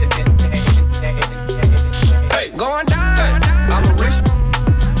be Presidente. Hey, going down, I'm a rich.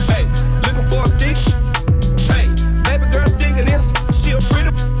 Hey, looking for a dick. Hey, baby girl thinking this, she a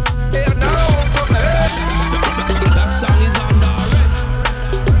pretty. Hell no, from the head. That song is on the arrest.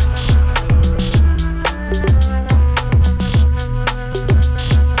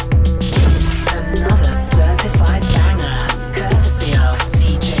 Another set.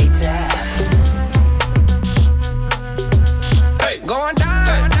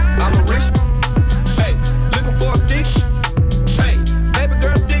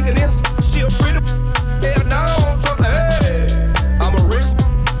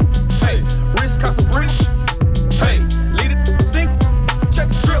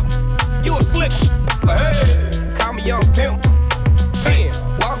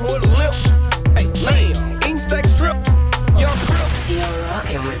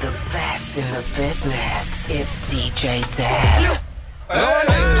 rocking with the best in the business. It's DJ Dev.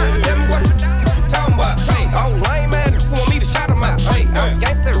 Hey, tell me what you talking about. Hey, oh, lame man, want me to shout him out. Hey, I'm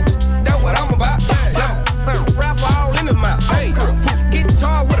gangster, that's what I'm about. Rap all in his mouth. Hey, get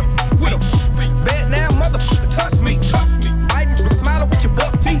charged with a bad now, motherfucker, touch me. Biting, smiling with your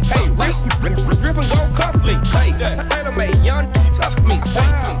buck teeth. Hey, wrist, dripping gold cufflink. Hey, Taylor made young, touch me.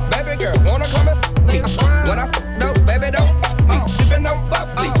 Baby girl, wanna come at me? When I dope, baby, don't. Sipping on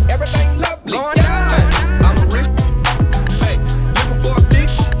bubbly, everything lovely. Going down, I'm a rich. Hey, looking for a dick.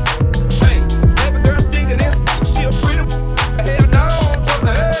 Hey, baby girl thinking this, she a pretty. Hell no,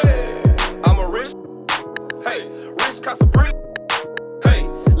 hey, I'm a rich. Hey, rich cost a brick. Hey,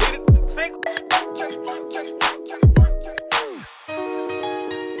 let it sink.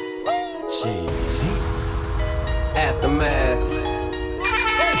 Aftermath.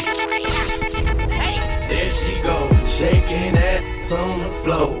 There she goes, shaking that on the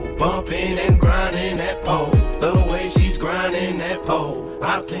floor, bumping and grinding that pole. The way she's grinding that pole,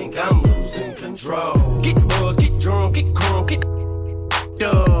 I think I'm losing control. Get buzzed, get drunk, get crunk, get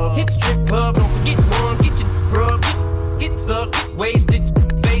dub. Hit the strip club, don't forget ones, get your rub, get sucked, get wasted,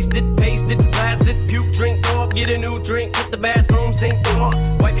 pasted, blasted, puke, drink up, get a new drink, hit the bathroom sink up.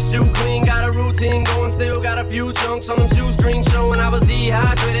 Wipe your shoe clean, got a routine going, still got a few chunks on them shoestrings showing. I was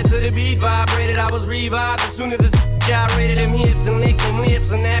dehydrated to the beat, vibrated, I was revived as soon as it's gyrated them hips and licked them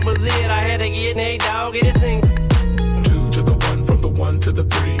lips, and that was it. I had to get Nate Dogg, get it sing. 2 to the 1, from the 1 to the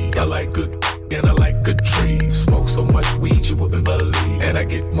 3. I like good and I like good trees. Smoke so much weed you wouldn't believe, and I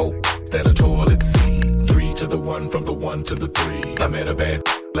get more than a toilet seat. 3 to the 1, from the 1 to the 3. I met a bad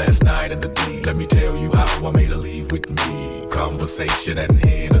last night in the D. Let me tell you how I made her leave with me. Conversation and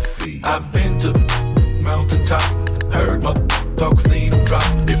Hennessy. I've been to the mountaintop, heard my talk, seen them drop.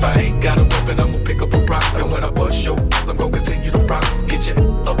 If I ain't got a weapon, I'm gonna pick up a rock. And when I bust your, I'm gonna continue to rock. Get you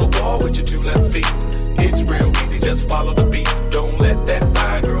up the wall with your 2 left feet. It's real easy, just follow the beat. Don't let that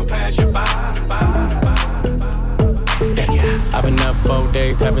fine girl pass you by. I've been up 4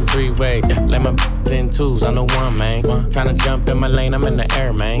 days, having 3 ways. Let my in 2s, I know one, man. Tryna jump in my lane, I'm in the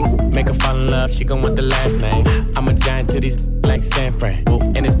air, man. Make her fall in love, she gon' want the last name. I'm a giant to these like San Fran.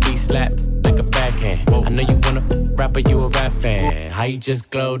 And this beat slap like a backhand. I know you wanna rapper, you a rap fan. How you just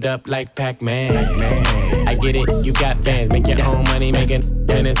glowed up like Pac-Man. I get it, you got bands. Make your own money, making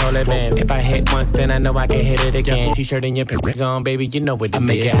minutes, whole advance. If I hit once, then I know I can hit it again. T-shirt and your pants on, baby, you know what it is. I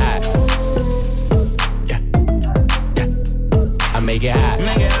make it hot. I make it hot.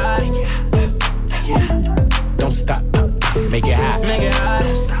 Make it hot. Don't stop. Make it hot. Make it hot.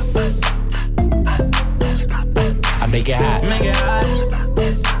 Don't stop. I make it hot. Make it hot.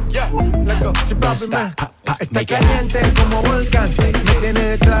 Don't stop. Está caliente como volcán. Me tiene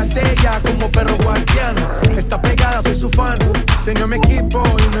detrás de ella como perro guardián. Está pegada, soy su fan. Señor mi equipo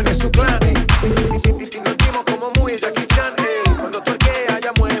y no es su clan. Y nos dimos como muy Jackie Chan. Cuando tuerquea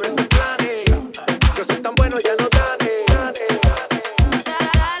ya mueve ese plan. Yo soy tan bueno, ya no dan.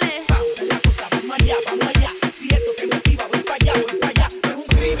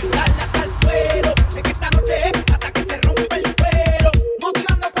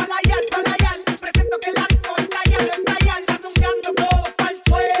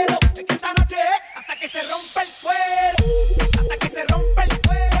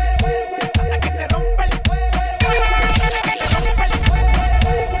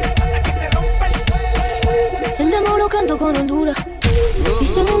 Con Honduras,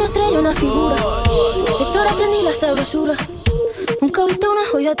 dicen una estrella, una figura. Héctor aprendí la sabrosura. Nunca he visto una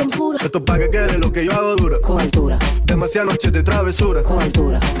joya tan pura. Esto es pa' que quede lo que yo hago dura. Con altura. Demasiadas noches de travesura. Con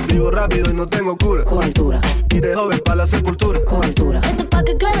altura. Vivo rápido y no tengo cura. Con altura. Y de joven pa' la sepultura. Con altura. Esto es pa'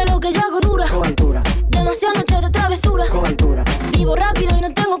 que quede lo que yo hago dura. Con altura. Demasiadas noches de travesura. Con altura. Vivo rápido y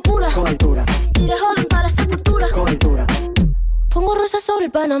no tengo cura. Con altura. Y de joven para la sepultura. Con altura. Pongo rosas sobre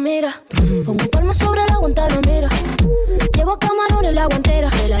el Panamera. Pongo palmas sobre la Guantanamera. Llevo camarones en la guantera.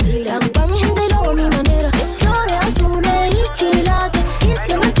 Hago pa' mi gente y lo hago a mi manera. Flores azules y quilates. Y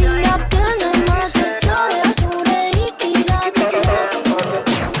si me tira que no mate. Flores azules y quilates.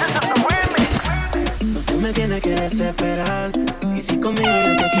 No te me tienes que desesperar. Y si conmigo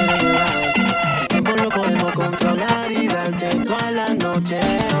yo te quiero llevar, el tiempo lo podemos controlar y darte toda la noche.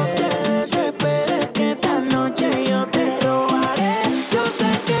 No te desesperes que esta noche yo te lo haré. Yo sé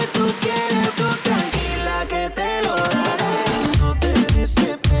que tú quieres, tú tranquila que te lo daré. No te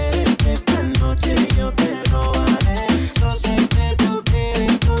desesperes que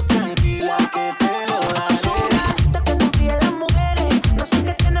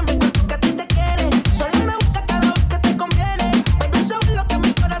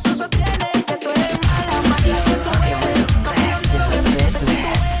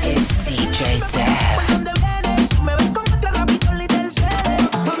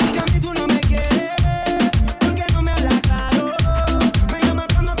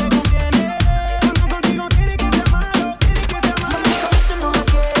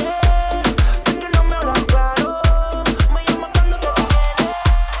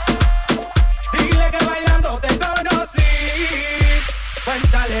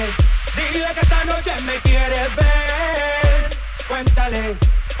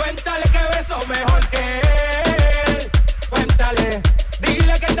Cuéntale que beso mejor que él. Cuéntale,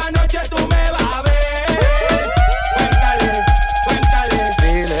 dile que esta noche tú me vas a ver. Cuéntale, cuéntale.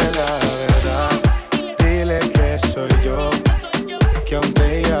 Dile la verdad, dile que soy yo, que aún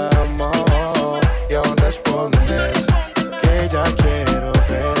te llamo y aún respondes que ya quiero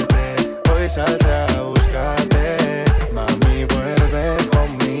verte. Hoy saldré a buscarte, mami vuelve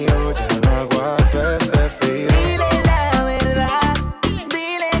conmigo, ya no aguanto este frío. Dile la verdad,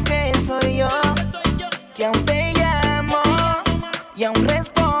 dile que soy yo, que aún te llamo y aún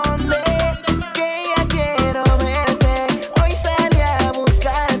responde que ya quiero verte. Hoy salí a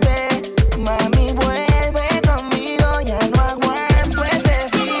buscarte, mami vuelve conmigo, ya no aguanto este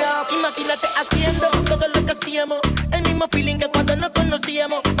frío. Imagínate haciendo todo lo que hacíamos, el mismo feeling que cuando nos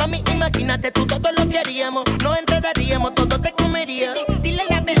conocíamos. Mami, imagínate tú todo lo que haríamos, nos enredaríamos, todo te comería. Dile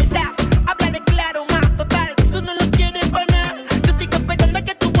la verdad, habla de claro más total, tú no lo quieres para nada. Yo sigo esperando a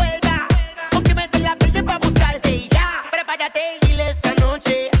que tú vuelvas, o que me des la verde para buscarte y ya. Prepárate y dile esa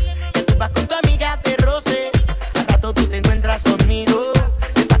noche que tú vas con tu amiga de roce. Al rato tú te encuentras conmigo,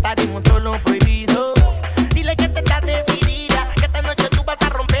 desataremos todo lo prohibido. Dile que te estás decidida, que esta noche tú vas a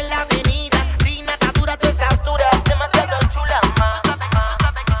romper la avenida. Sin atadura tú estás dura, demasiado chula más.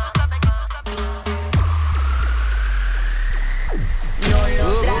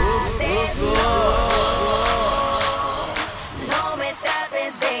 No me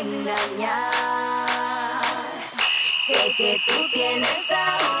trates de engañar. Sé que tú tienes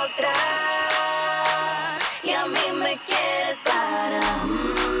a otra y a mí me quieres para.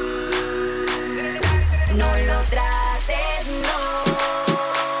 No lo trates, no.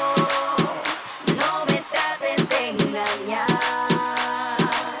 No me trates de engañar.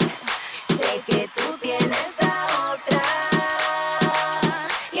 Sé que tú tienes a otra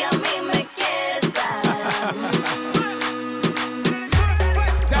y a mí me quieres para.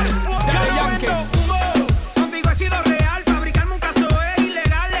 Dale, Yankee. Contigo he sido real, fabricarme un caso es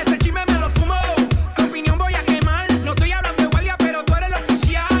ilegal. Ese chisme me lo fumo. Tu opinión voy a quemar. No estoy hablando de guardia, pero tú eres el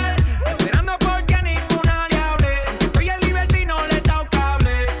oficial. Esperando porque a ninguna le hable. Estoy en libertino, le he dado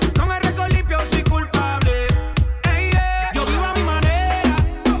cable. Con el récord limpio soy culpable. Ey, yo vivo a mi manera.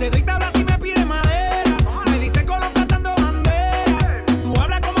 Te doy tablas si me pide madera. Me dicen colocando bandera. Tú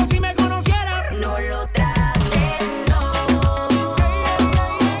hablas como si me conocieras. No lo trates, no.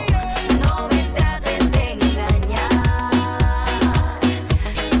 No me trates de engañar.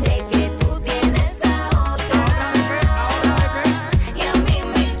 Sé que tú tienes a otra y a mí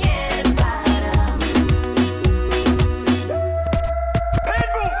me quieres para.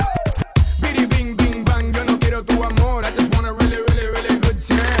 Biddy bing bing bang, yo no quiero tu amor, I just want a really really really good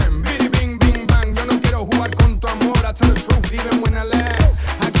time. Biddy bing bing bang, yo no quiero jugar con tu amor, I tell the truth even when I laugh.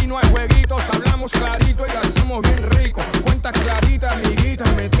 Aquí no hay jueguitos, hablamos clarito y lo hacemos bien rico. Cuentas claritas, amiguita,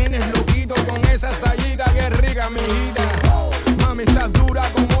 me tienes loquito con esa sayita que es rica, amiguita. Mami, estás dura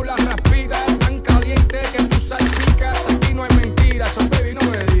como la raspita, tan caliente que tú salpicas. Aquí no hay mentiras, so baby no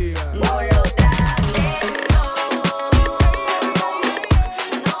me digas. No lo trates, no.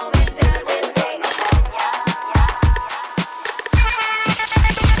 No me trates de engañar.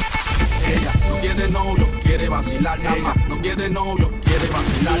 Ella no quiere novio, quiere vacilar nada más. No quiere novio, quiere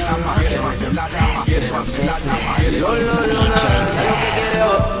vacilar nada más. Quiere vacilar nada más. Quiere vacilar nada más. Quiere vacilar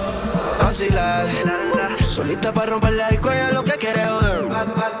Vacilar, solita para romper la disco, ella lo que quiere joder.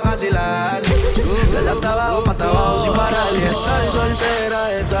 Vacilar, desde hasta abajo, pa' abajo sin parar. Y estar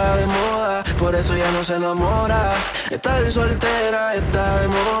soltera está de moda, por eso ya no se enamora. Estar soltera está de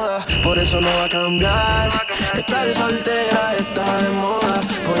moda, por eso no va a cambiar. Estar soltera está de moda,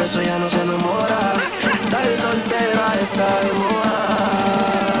 por eso ya no se enamora. Estar soltera está de moda.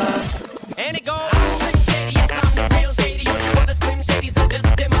 And it goes Slim Shady, yes I'm the real Shady. For the Slim Shadys are just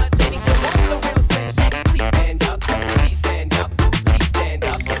imitating. So won't the real Slim Shady please stand up? Please stand up. Please stand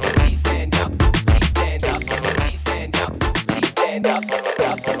up. Please stand up. Please stand up. Please stand up. Please stand up.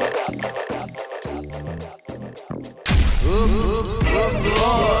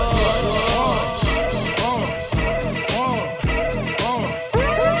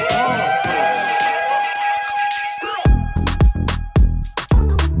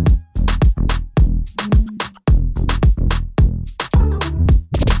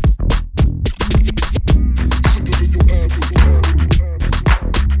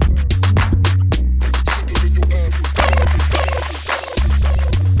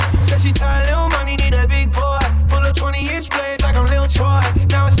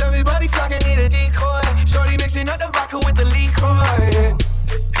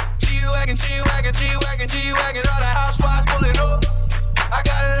 G-Wagon, G-Wagon, all the housewives pulling up. I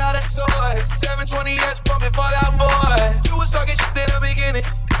got a lot of toys, 720S pumping for that boy. You was talking shit in the beginning,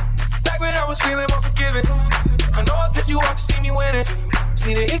 was feeling more forgiving. I know I pissed you off to see me winning.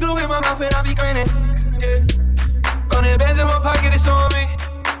 See the igloo in my mouth and I be grinning. Yeah. 100 bands in my pocket, it's on me.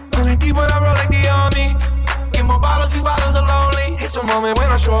 100 deep when I roll like the army. Get more bottles, these bottles are lonely. It's a moment when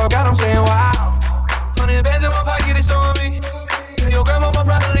I show up, God, I'm saying wow. 100 bands in my pocket, it's on me. Your grandma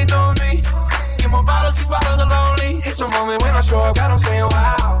probably knows me. Get more bottles, these bottles are lonely. It's a moment when I show up, God, I'm saying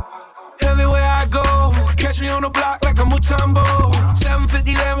wow. Everywhere I go, catch me on the block like a Mutombo.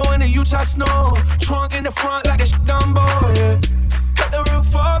 750 Lambo in the Utah snow. Trunk in the front like a Dumbo, yeah. Cut the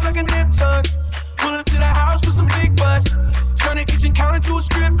roof off like a nip tuck. Pull up to the house with some big butts. Turn the kitchen counter to a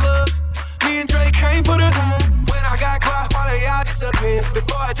strip club. Me and Drake came for the when I got caught, all of y'all disappeared.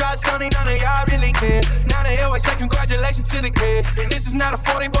 Before I dropped something, none of y'all really cared. Now they always say congratulations to the kid. And this is not a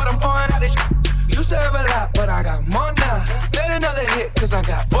 40, but I'm pouring out this shit. You serve a lot, but I got more now. Let another hit, cause I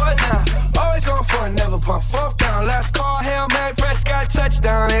got bored now. Always going for it, never pump fourth down. Last call, Hail Mary, Prescott,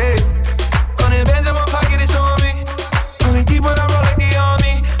 touchdown, hey. 100 bands in my pocket, it's on me. 100 deep when I roll like the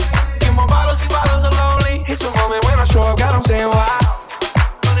army. Get more bottles, these bottles are lonely. It's a moment when I show up, God, I'm saying wow.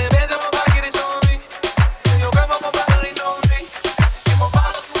 100 bands in my pocket, it's on me. Your grandma probably knows me. Get more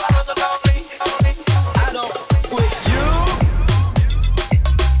bottles, these bottles are lonely. I don't with you.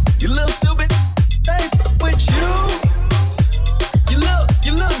 You little stupid. Hey, with you.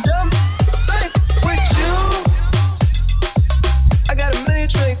 You look dumb. Hey, with you. I got a million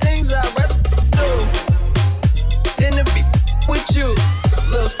trillion things I'd rather do than to be with you.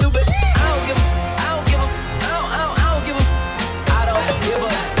 Little stupid. I don't give a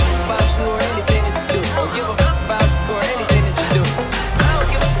about you or anything that you do. Don't give a about you or anything that you do. I don't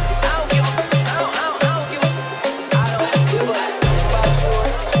give a about you or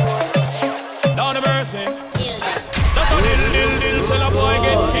Down the mercy. Duck a dill, sell a boy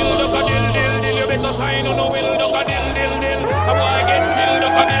get killed. Duck a dill, you better sign on the will. Duck a dill, a boy get killed.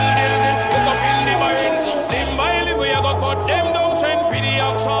 Duck a dill, look up in the barn. Limb by limb, we a go cut them down, send for the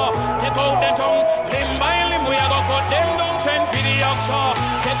oxa. Take out them tongue. Limb by limb, we a go cut them down, send for the oxa.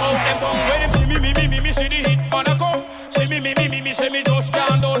 Take out them tongue. When them see me, see the hit man a come. See me, say me just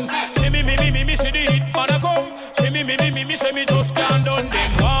can't done. See me, see the hit man a come. See me, say me just can't done.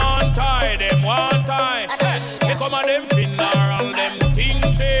 Them one tie. They come and them funeral, them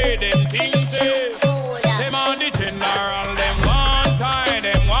things say. Them on the general, them one tie.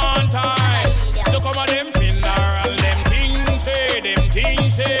 They come and them funeral, them things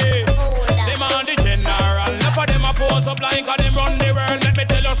say. Them on the general. Enough of them a pose up like a them run the world. Let me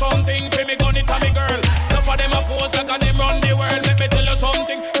tell you something, for me gun it to me girl. Enough of them a pose like a them run the world. Let me tell you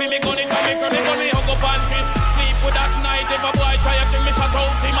something, for me gun it to me girl. Me gun me hug up and kiss. Sleep with that night. If a boy try to me shut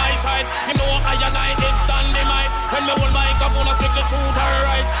out in my side. You know I and I is dynamite. When me hold my microphone I stick the truth or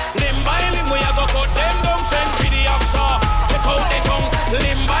right. Limb by limb we a go cut them down, send for the oxa. Check out the tongue.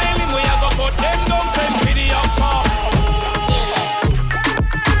 Limb by limb we a go cut them down, send for the oxa.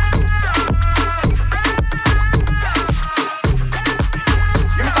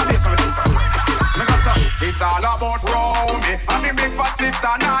 It's all about Romy and the big fat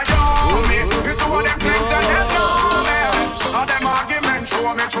sister Naomi. You two of them things and them know me. And them arguments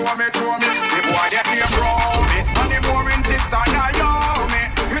show me. The boy get named Romy and the boring sister Naomi.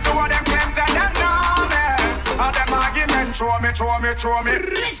 You two of them things and them know me. And them arguments show me.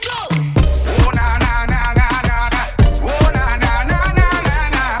 Let's go. Oh na na na na na na. Oh na na na na na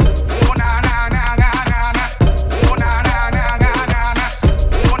na. Oh na na na na na na. Oh na na na na na na.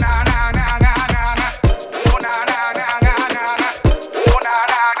 Oh na na na na na na.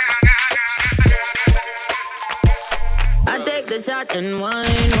 I take the shot and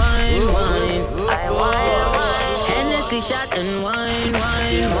wine. Hennessy shot and wine.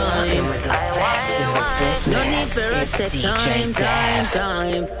 No need for us to take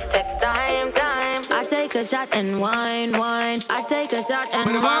time. Take time. I take a shot and wine. I take a shot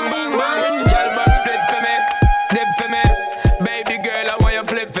and wine. Girl, but split for me, dip for me. Baby girl, I want you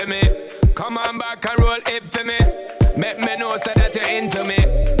flip for me. Come on back and roll it for me. Make me know so that you're into me.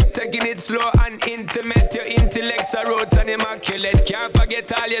 Taking it slow and intimate. Your intellect's a roots and immaculate. Can't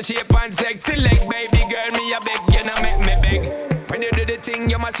forget all your shape and sexy leg. Baby girl, me a beg, you know make me beg. When you do the thing,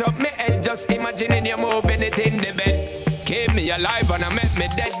 you mash up me head. Just imagining you moving it in the bed. Keep me alive and I make me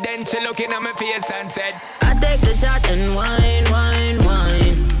dead. Then she looking at my face and said, I take the shot and wine. I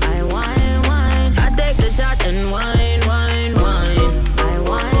wine. I take the shot and wine. I wine.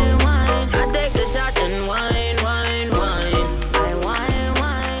 I take the shot and wine. I wine.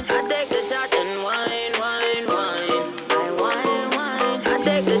 I take the shot and wine. I wine. I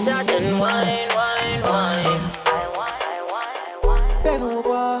take the shot and wine. Bend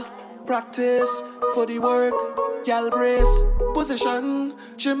over, practice for the work. gal brace, position,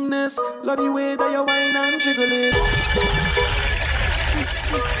 gymnast. Love the way that you whine and jiggle it.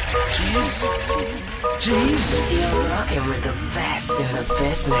 Jeez. You're rocking with the best in the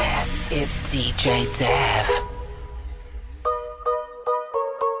business. It's DJ Dev.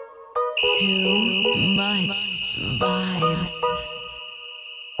 Too much vibes.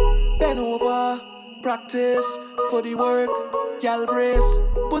 Bend over, practice for the work. Gal brace,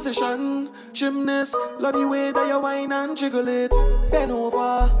 position, gymnast. Love the way that you whine and jiggle it. Bend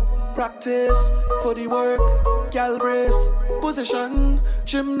over, practice for the work. Gal brace, position,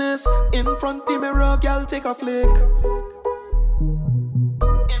 gymnast. In front the mirror, gal take a flick. In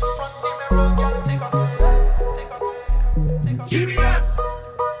front the mirror, gal take a flick. Take a flick. Take a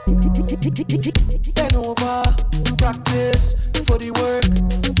flick. Bend over, practice for the work.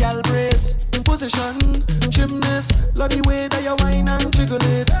 Gal brace, position, gymnast. Love the way that you whine and jiggle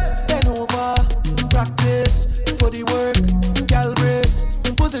it. Bend over, practice for the work. Gal brace,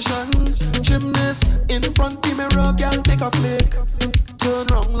 position, gymnast. In front the mirror, gal take a flick. Turn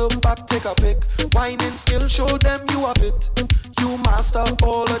round, look back, take a pic. Whining skill, show them you have it. You master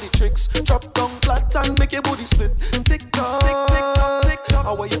all of the tricks. Drop down flat and make your booty split. Tick tock, tick tock, tick tock.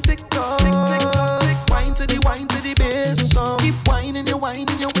 How are you tick tock? Tick tock, tick. Wine to the bass song. Keep whining your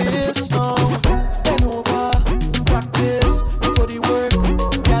waist song. Bend over, practice for the work.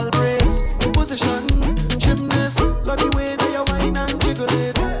 Gal brace, position, gymnast. Love the way that you whine and jiggle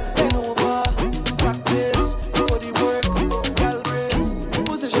it. Bend over, practice for the work. Gal brace,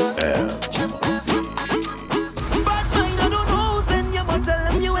 position, gymnast. Bad mind, I don't know. Send you, but tell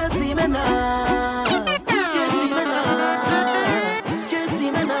them you will see me now. You see me now. You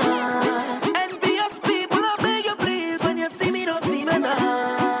see me now. Envious people, I beg you please. When you see me, don't see me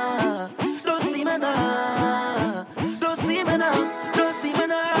now. Don't see me now. Don't see me now. Don't see me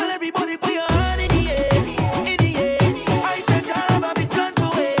now. Well, everybody put your hand in the air. In the air. I said you have a big plan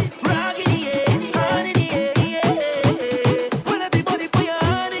to it. Rock in the air. Hand in the air. Yeah. Well, everybody put your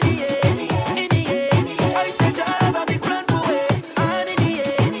hand in the air. In the air. I said you have a big plan to it. Hand in the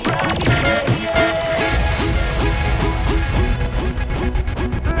air. Rock in the air. Yeah.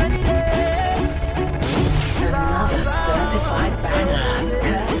 Ready there. Another certified banger,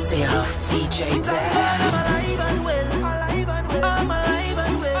 courtesy of DJ Dev. I'm alive and well. I'm alive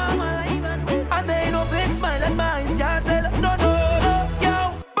and well. And they ain't no fake smile at my eyes can't tell. No, no, no, yo.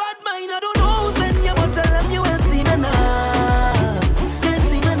 Bad mind, I don't know. Send you, but tell them you will see me now. You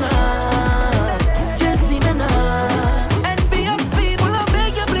see me now. You see me now. Envious people, I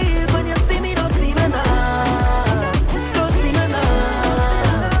beg you please. When you see me, don't see me now. Don't see me now.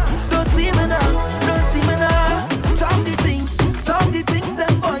 Don't see me now. Don't see me now. Talk the things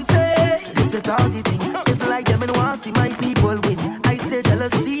them boys say. They say talk the things. It's like them and want see my people win. I say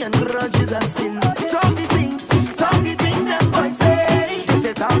jealousy and grudges are sin. Talk the things them boys say. They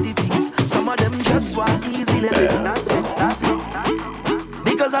say talk the things. Some of them just want easy living. That's it.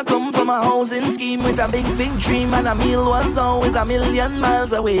 Because I come from a housing scheme with a big dream, and a meal was always a million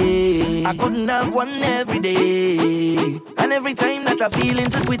miles away. I couldn't have one every day. And every time that I feel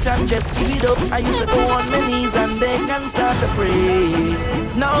into quit and just give it up, I used to go on my knees and beg and start to pray.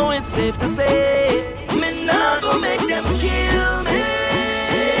 Now it's safe to say, me not gonna make them kill me.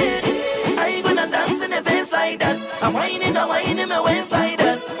 I ain't gonna dance in the face like that. I'm whining my waist like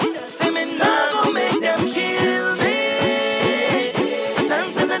that. Say me not gonna make them kill me.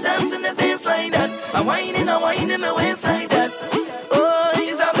 I'm dancing in the face like that. I'm whining my waist like that. Oh,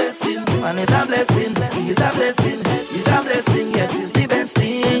 it's a blessing, and it's a blessing. It's a blessing, it's a blessing. Yes, it's the best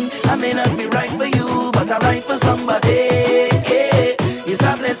thing. I may not be right for you, but I'm right for somebody. Yeah. It's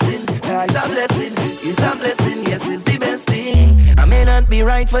a blessing, it's a blessing, it's a blessing. Yes, it's the best thing. I may not be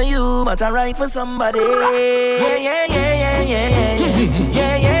right for you, but I'm right for somebody. Yeah, yeah, yeah, yeah, yeah, yeah,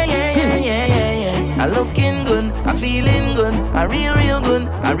 yeah, yeah, yeah, yeah, yeah, yeah. I looking good, I feeling good, I real good,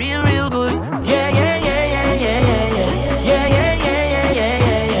 I real good. Yeah, yeah, yeah, yeah, yeah, yeah, yeah, yeah, yeah, yeah,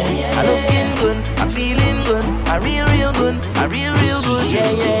 yeah, yeah, yeah. I looking good, I feeling good, I real good, I real good.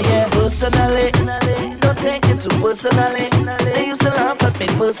 Yeah, yeah, yeah. Personally, don't take it too personally. They used to laugh at me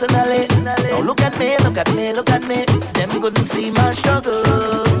personally. Now look at me, look at me, look at me. Them couldn't see my struggle.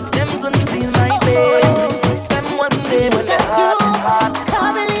 Them couldn't feel my pain. Them wasn't there when the heart is hard.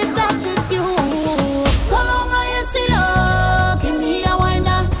 Can't believe that it's you. So long I see you. Give me a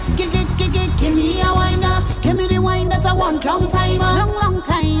whiner. Give me a whiner. Give me the wine that I want. Long time. Long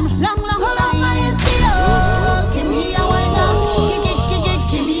time. Long time. So long I see you. Give me a whiner.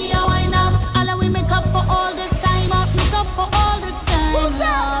 Give me a whiner. All we make up for all this time. Make up for all this time. Who's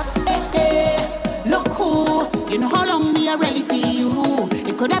that? Hey, look who. You know how long me I really see you.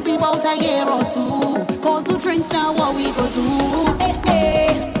 It could have been about a year or two. Call to drink now.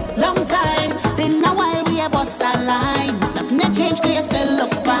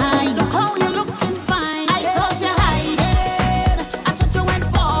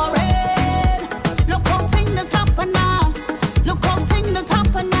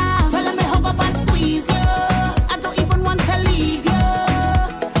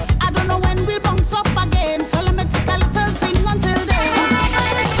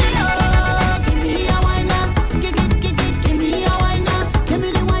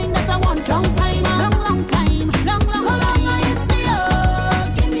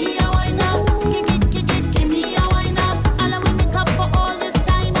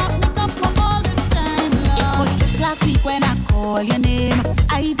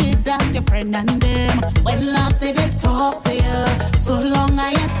 I did ask your friend and them. When last did they talk to you? So long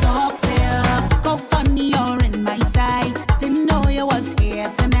I had talked to you. Go funny, you're in my sight. Didn't know you was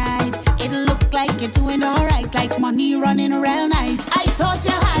here tonight. It looked like you're doing alright, like money running real nice. I thought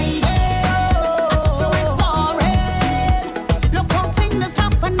you hiding. Doing foreign. Look how things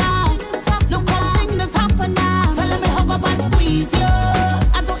happen now. Look how things happen now. So let me hug up and squeeze you.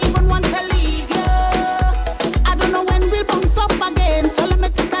 I don't even want to leave you. I don't know when we'll bounce up again. So let me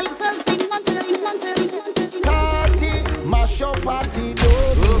take a little thing until party, mash up party, do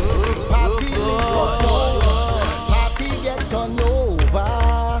party, party get turned over.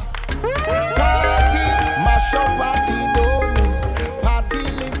 Party, mash up party, do party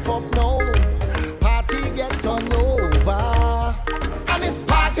lift up now. Party get turned over. And it's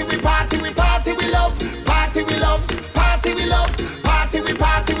party, we love. Party, we love. Party, we love. Party, we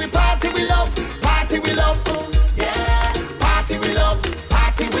love. Party, we love. Yeah. Party, we love.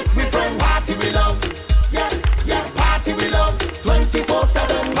 Party with we friends. Party, we love. Yeah. Party, we love.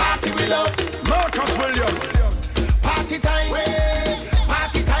 24/7. Party, we love. Marcus Williams. Party time.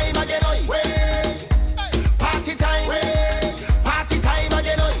 Party time again. Party time. Party time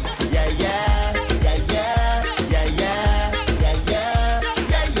again. Yeah.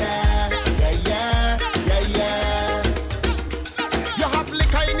 You have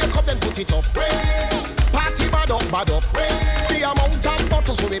liquor in your cup and put it up. Party bad up. The amount of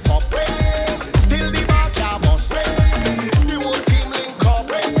bottles we pop. Still the bar can't bust. The whole team link up.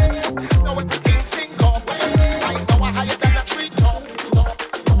 Now everything sync up. I know I higher than a treetop.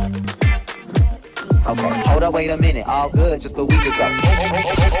 Okay, hold up, wait a minute, all good, just a week ago.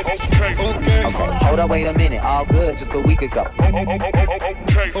 Okay, hold up, wait a minute, all good, just a week ago.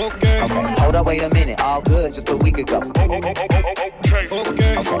 Okay, hold up, wait a minute, all good, just a week ago.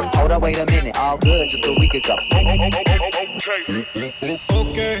 Okay, hold up, wait a minute, all good, just a week ago.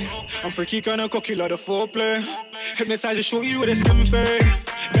 Okay, I'm freaky, kinda cocky, lot of foreplay. Hypnotize and show you with a skin fade.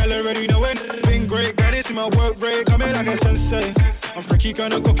 Girl already know it, been great, granny see my work rate, coming like a sensei. I'm freaky,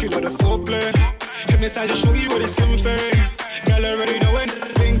 kinda cocky, lot of foreplay. Hypnotize and show you with a skin fade. Girl already know it,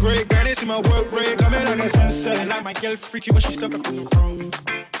 been great, granny see my work rate, coming like a sensei. Like my girl freaky when she step up in the room.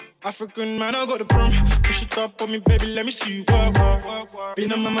 African man, I got the broom. Push it up on me, baby, let me see you work. Be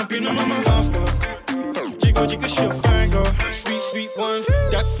a mama, house girl. Jiggle, she a fine girl. Sweet ones,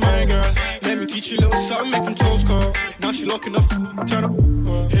 that's my girl. Let me teach you a little something, make them toes curl. Now she looking off, turn up.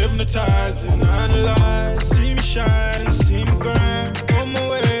 Hypnotize and analyze. See me shine and see me grind. On my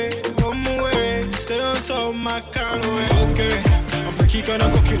way, stay on top of my kind of way. Okay, I'm freaky, kinda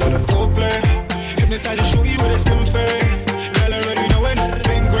cocky, lot of foreplay. Hypnotize and show you with a skin fade. Girl already know it,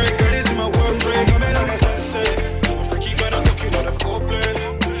 been great, this is my work break. Coming like a sunset. I'm freaky, kinda cocky, lot of foreplay.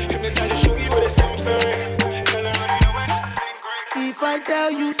 Hypnotize and show you with a skin fade. Girl already know it, been great. If I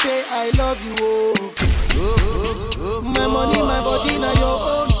tell you, say I love you, my money, my body, now your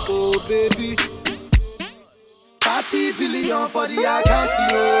own, oh baby. 30 billion for the account,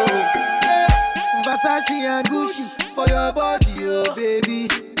 yeah. Versace and Gucci for your body, oh baby.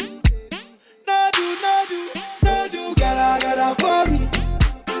 No do, gotta for me.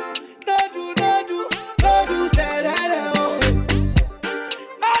 No do, say that, oh.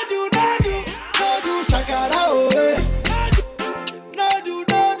 No do, shakara, oh. No do,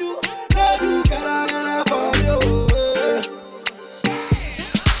 gotta for me, oh.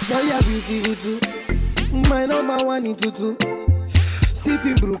 Girl, you're beautiful too. My number one in tutu.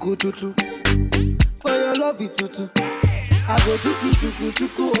 Sipping bruku tutu. For your love it tutu. I go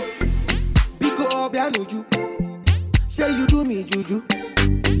chuku. Biko obianuju. Say you do me juju.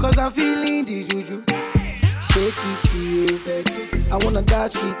 Cause I'm feeling the juju. Shake it to you. Take it. I wanna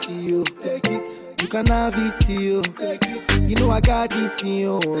dash it to you. Take it. You can have it to you. Take it. You know I got this in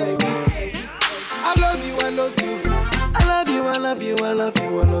you. Take it. I love you. I love you.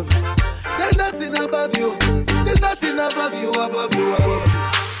 There's nothing above you. Above you.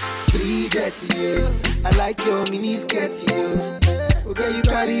 Bridget, you. I like your mini skirt, you. Okay, you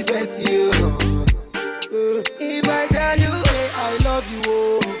carry fancy, you. If I tell you, hey, I love you,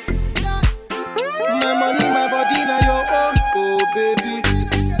 oh. My money, my body, now your own, oh baby.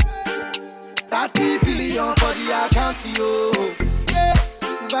 30 billion for the account, yo. Yeah.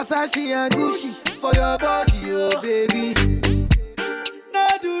 Versace and Gucci for your body, oh baby. No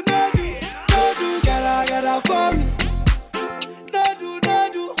do, gotta for me.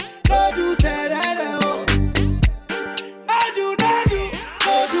 No do, say that, oh. No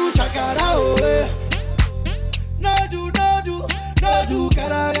do, shakara, oh. No do,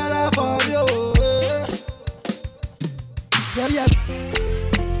 gotta for me, oh. Yeah.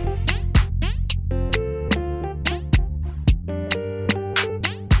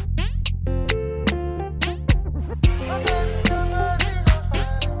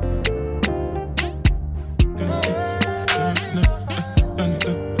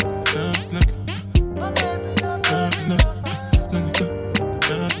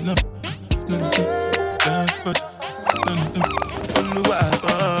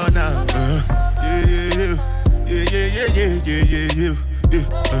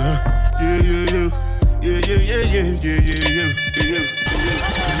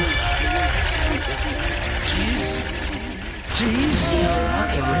 You're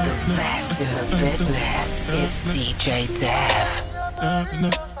rocking with the best in the business. It's DJ Dev.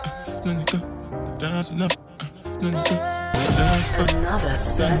 Another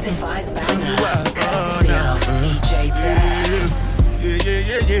certified banger, courtesy of DJ Dev.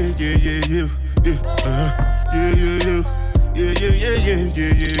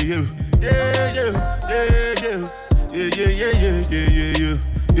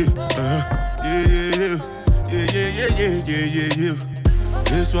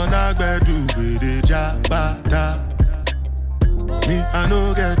 This one I gotta do with the jabata. Me, I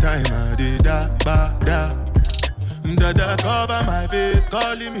no get time, I did da. Dada cover my face,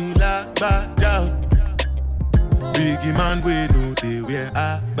 calling me la ba da. Biggie man, we know they wear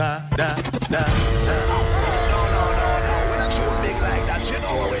a ba da. No, when I show big like that, you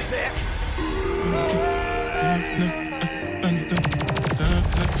know what we say.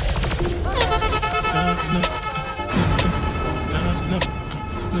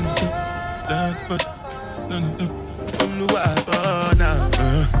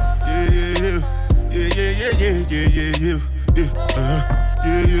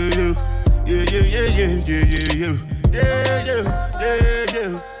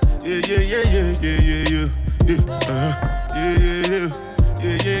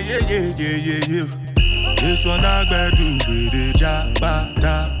 This one I gotta do with the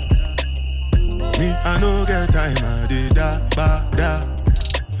jabata. Me, I no get time, I did da.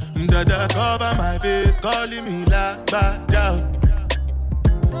 Dada cover my face, calling me la ba da.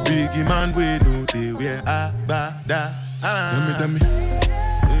 Biggie man, we know they wear a ba da. Tell me,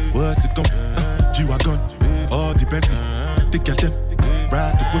 what's it gon' G-Wagon, all the Bentley, the girl them,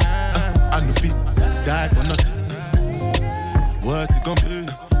 ride the whip, I no feet, die for nothing. What's it gon' be?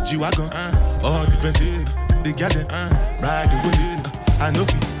 G-Wagon, all the Bentley, the girl them, ride the whip, I no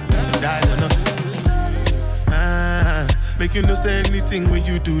feet, die for nothing. Make you no say anything when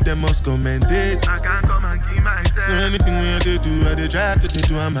you do, they must commend it. I can't come and keep myself. So anything when you do, I try to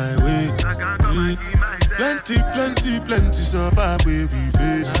do on my way. I can't come and keep myself. Plenty so far where we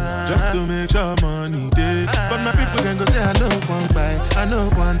face. Just to make sure money day. But my people can go say I know one buy, I know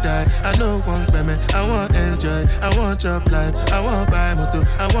one die, I know one payment. I want enjoy, I want job life, I want buy motor,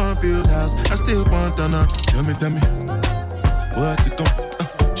 I want build house, I still want to know. Tell me, what's it gon'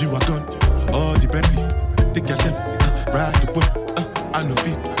 G-Wagon, all the Bentley, the girl them. Ride the whip, I no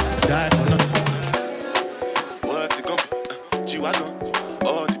feet, die for nothing. What's it gon' be? G-Wagon,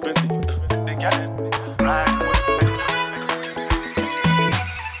 all the Bentley, they got it. Ride the whip.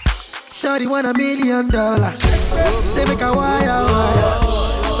 Shawty want $1 million. Say make a wire.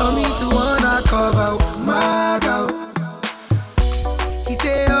 Tell me to wanna cover my girl. He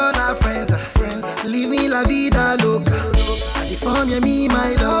say all our friends are leave me la vida loca. I form me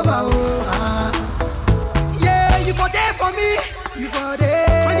my lover. You for there for me, you for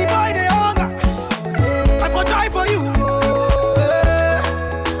there. When the boy they hunger, I for die for you.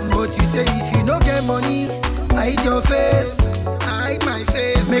 But you say if you no get money, I hide your face, I hide my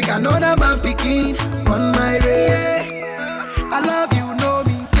face. Make another man picking on my race. I love you, no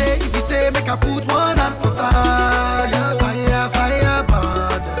mean say. If you say make I put one hand for fire,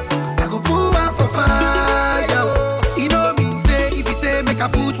 burn. I go put one for fire. You know mean say. If you say make I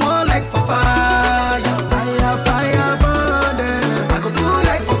put one leg for fire.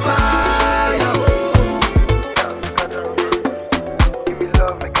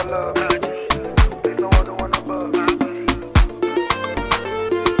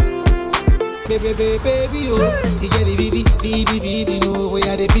 Baby, oh, you get the VV, know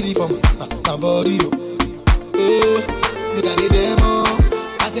where they feel it from my body, oh. You got the demo.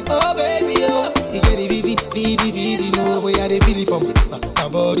 I say, oh baby, oh, you get the VV, know where they feel it from my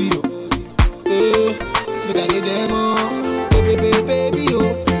body, oh. You got the demo. Baby, oh,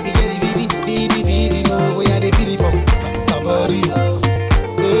 you get the VV, know where they feel it from my body, oh.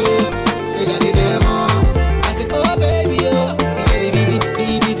 You got the demo. I say, oh baby, oh, you get the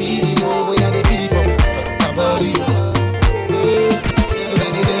VV, know where they feel it from my body, oh. You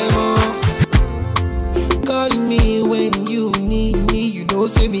got the demo. Call me when you need me, you know,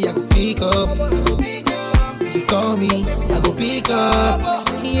 say me, I go pick up. If you call me, I go pick up.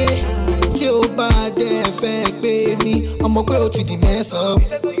 Yeah, till bad effect, baby, I'ma go to the mess up.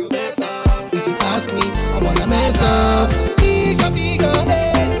 If you ask me, I wanna mess up. He's a figure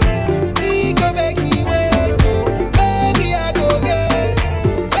eight, he go make me wait. Baby, I go get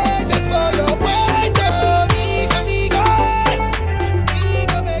just for your waist. He's a figure eight, he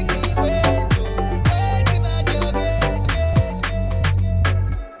go make me wait. Baby, not your gate.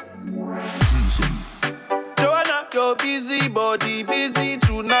 Joanna, your busy body, busy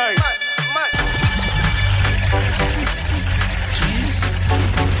tonight.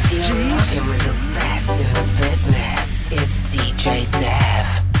 DJ Dev.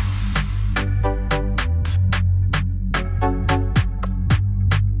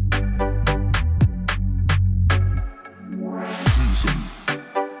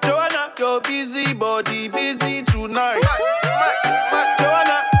 Joanna, your busy body busy tonight.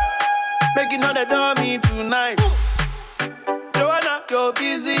 Joanna, making all the dummy tonight. Joanna, your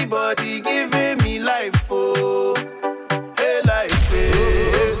busy body giving me life, oh, hey life,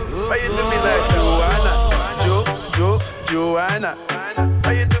 hey. Why you do me like Joanna, Joanna?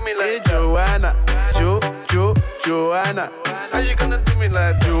 Why you do me like Joanna, Joanna? How you gonna do me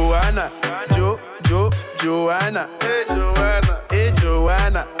like Joanna, Joanna? Hey Joanna, hey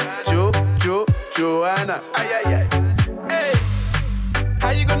Joanna, Joanna? Ay ay ay. Hey,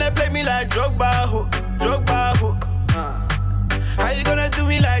 how you gonna play me like Drogba, ho? How you gonna do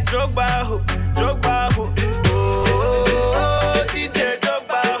me like Drogba, ho? Oh, DJ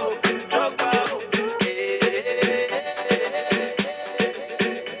Drogba, ho.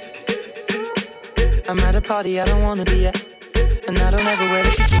 I'm at a party I don't wanna be at, and I don't ever wear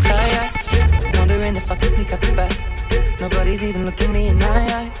the freaky tie. Wondering if I can sneak out the back. Nobody's even looking me in my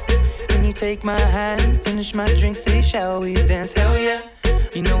eyes. When you take my hand, finish my drink, say shall we dance? Hell yeah.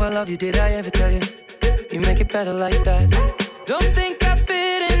 You know I love you, did I ever tell you? You make it better like that. Don't think I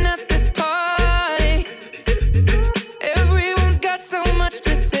fit in at this party. Everyone's got so much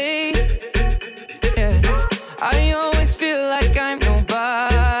to say. Yeah, I always feel like I'm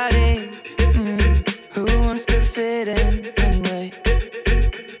nobody. Who wants to fit in anyway?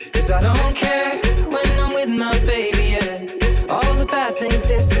 'Cause I don't care when I'm with my baby, yeah. All the bad things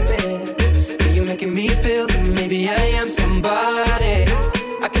disappear. You're making me feel that maybe I am somebody.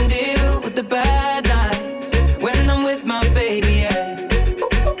 I can deal with the bad nights when I'm with my baby, yeah.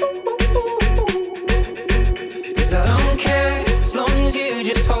 'Cause I don't care as long as you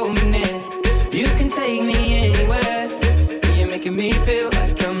just hold me near. You can take me anywhere. You're making me feel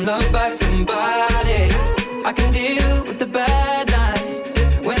like I'm loved by somebody. I can deal with the bad nights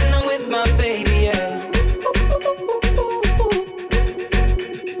when I'm with my baby, yeah.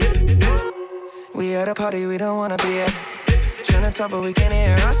 We at a party we don't wanna be at. Trying to talk but we can't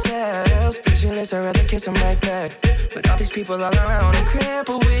hear ourselves. Pictureless, I'd rather kiss them right back. But all these people all around and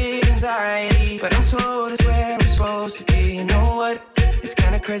crippled with anxiety. But I'm told it's where I'm supposed to be. You know what? It's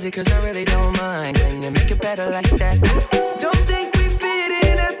kinda crazy 'cause I really don't mind when you make it better like that. Don't think we fit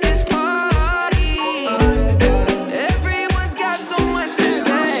in at this party. Everyone's got so much to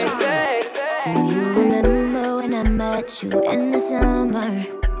say. Do you remember when I met you in the summer?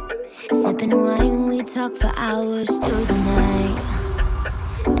 Sipping wine, we talk for hours through the night.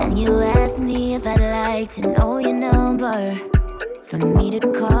 And you asked me if I'd like to know your number, for me to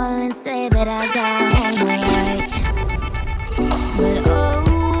call and say that I got home right. But oh,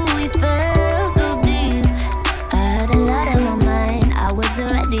 we fell so deep. I had a lot on my mind, I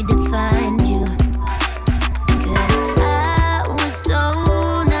wasn't ready to find you. 'Cause I was so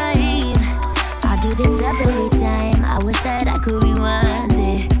naive. I do this every time, I wish that I could rewind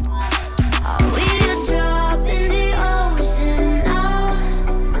it.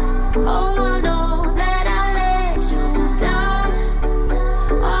 Oh, I know that I let you down.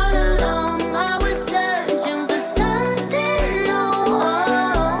 All along I was searching for something new.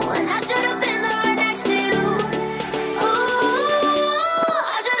 Oh, and I should have been there right next to you. Oh,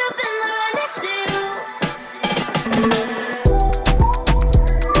 I should have been there right next to you.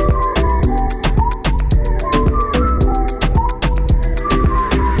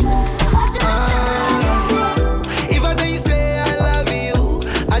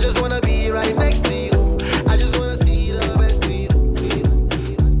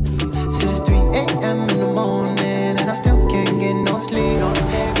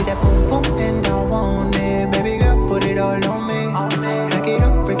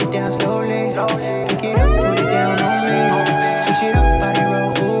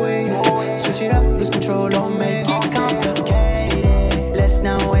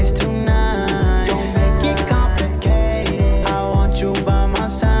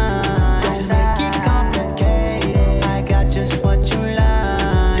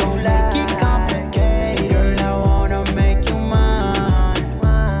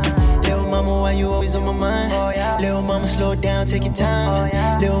 Take your time,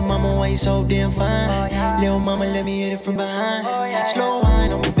 little mama, why you so damn fine? Little mama, let me hit it from behind. Slow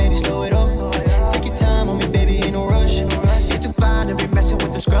wine on me, baby, slow it up. Take your time on me, baby, ain't no rush. You're too fine to be messing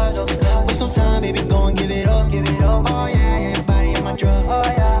with the scrubs. Waste no time, baby, go and give it up. Oh yeah, yeah, your body on my drug. Oh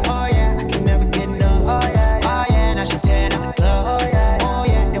yeah, I can never get enough. Oh yeah, now she tearing out the club. Oh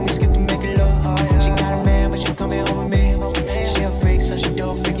yeah, then we skip to make it love. She got a man, but she coming home with me. She a freak, so she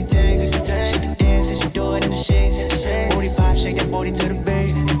do freaky things. She can dance and she do it in the sheets. Booty pop, shake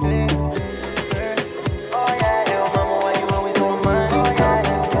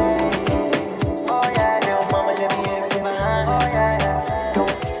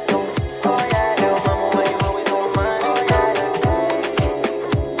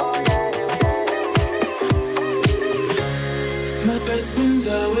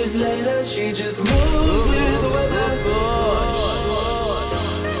hours later, she just moved with the weather.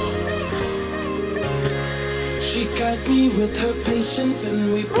 She guides me with her patience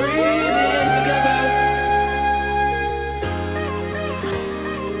and we breathe in together.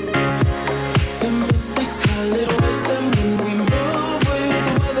 Some mistakes call it wisdom when we move with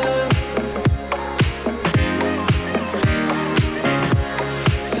the weather.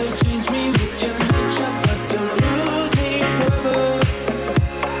 So change me with your nature, but don't lose me forever.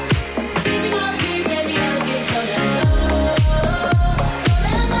 Teaching all the kids, baby, all the kids, so they know. So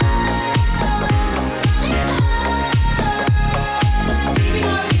they know. Teaching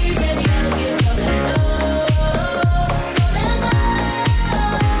all the kids, baby, all the kids, so they know.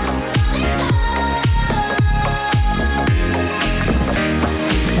 So they know.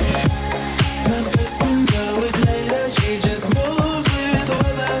 My best friend's always later, she just moves with the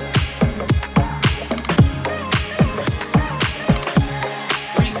weather.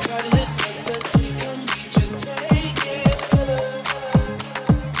 Regardless of the day come, we just take it together.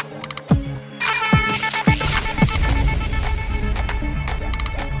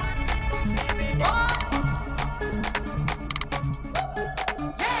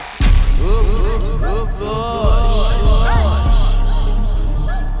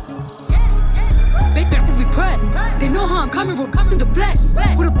 Big bitches be pressed. They know how I'm coming, we're coming to the flesh.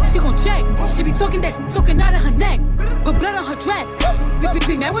 Who the she gon' check? She be talking that shit, talking out of her neck. Put blood on her dress.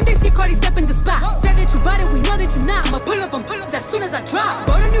 Be mad when they see Cardi step in the spot. Say that you bought it, we know that you not. I'ma pull up on pull-ups as soon as I drop.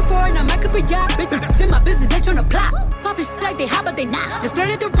 Bought a new Ford, now I could be yacht. Bitch, in my business, they tryna plot. Poppin' shit like they hot, but they not. Just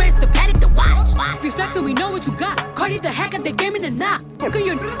flirted the wrist, the paddock, the watch. We flexin', we know what you got. Cardi the hack at the game in the knot. Fuckin'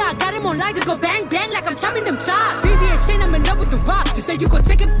 your I got him on light, just go bang, bang like I'm chopping them chops. VVS Shane, I'm in love with the rocks. You say you gon'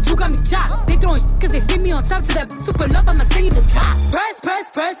 take it, but you got me chopped. They throwin' shit cause they see me on top to that super love, I'ma send you the drop. Press,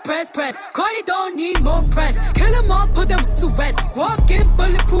 press, press, press, press. Cardi don't need more press. Kill them all, put them to rest. Walk in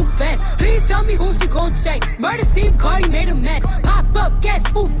bulletproof vest. Please tell me who she gon' check. Murder scene, Cardi made a mess. Pop up, guess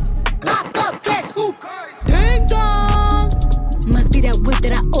who? Pop up, guess who? Ding dong. Must be that whip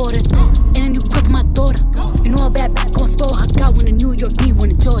that I ordered. And a new crib for my daughter. You know a bad back gon' spoil her. Got one in New York, need one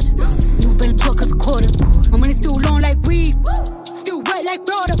in Georgia. New better talk cause a quarter. My money still long like weed. Still wet like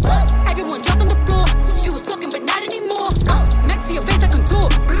water. Everyone drop on the floor. She was talking but not anymore. Next to your face I contour.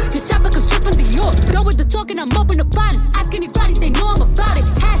 This chopper can strip from the York. Done with the talking, I'm open to violence. Ask anybody, they know I'm about it.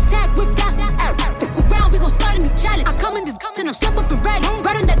 Hashtag whip that. Around, we gon' start a new challenge. I come in this and I'm strapped up and ready.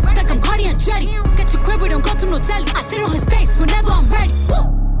 Right on that like I'm Cardi and Dreddy. Get your crib, we don't go to no telly. I sit on his face whenever I'm ready.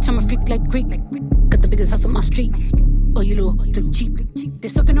 I'm a freak like Greek. Got the biggest house on my street. Oh, you look cheap. They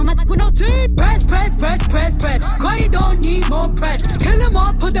sucking on my with no teeth. Press, press, press, press, press. Cardi don't need more press. Kill them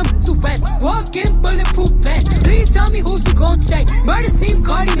all, put them to rest. Walk in bulletproof vest. Please tell me who she gon' check. Murder scene,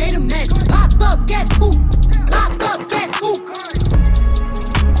 Cardi made a mess. Pop up, guess who? Pop up, guess who?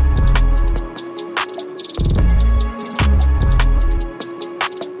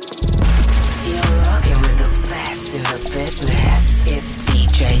 You're rocking with the best in the business. It's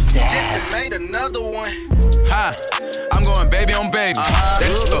DJ Dev. Just made another one. Hi, I'm going baby on baby.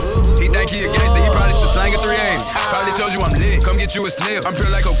 He think he a gangster, he probably should slang a 380. Probably told you I'm lit, come get you a slip. I'm pure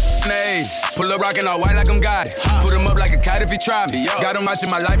like a nade. Pull up rockin' all white like I'm got it. Put him up like a cat if he try me. Got him watching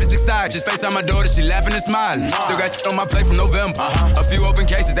my life is exciting. Just FaceTime my daughter, she laughing and smiling. Still got shit on my plate from November. A few open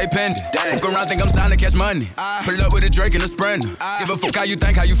cases, they pending. Fuck around, think I'm signed to catch money. Pull up with a Drake and a Sprinter. Give a fuck how you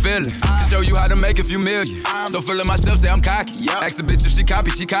think, how you feelin'. Can show you how to make a few million. So feelin' myself, say I'm cocky. Ask a bitch if she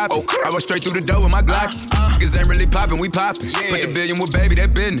copy, she copy. I went straight through the door with my Glocky. Niggas ain't really poppin', we poppin'. Put the billion with baby,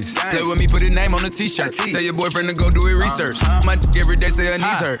 that business. Play with me, put his name on the t-shirt. Tell your boyfriend to go do his research. My every day say her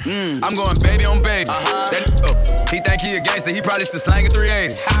knees hurt. I'm going baby on baby. He think he a gangster, he probably still slang a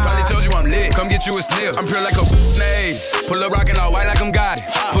 380. Probably told you I'm lit, come get you a sniff. I'm pure like a nade. Pull up rockin' all white like I'm got it.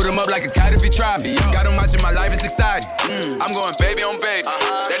 Put him up like a cat if he try me. Got him watching my life, it's exciting. I'm going baby on baby.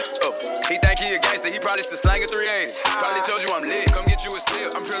 He think he a gangster, he probably still slang a 380. Probably told you I'm lit, come get you a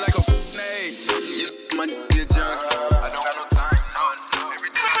sniff. I'm pure like a nade. My a junkie. I don't got no time, no. Every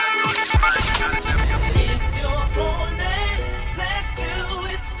day I do it, fine. Trying to tell me if you're on it, let's do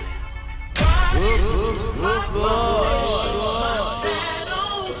it.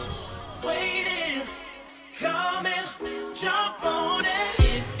 Waiting, coming, jump on it.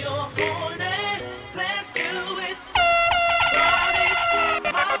 If you're on it, let's do it.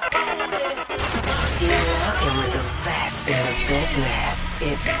 You're rocking with the best in the business.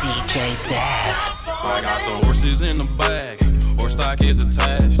 It's DJ Dev. I got the horses in the bag, horse stock is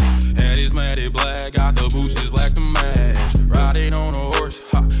attached. Head is matted black, got the bushes black to match. Riding on a horse,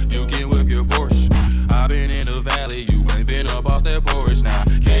 ha, you can whip your Porsche. I've been in the valley, you ain't been up off that porch. Now,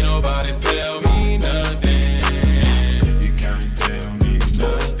 can't nobody tell me nothing. You can't tell me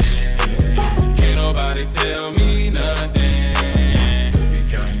nothing.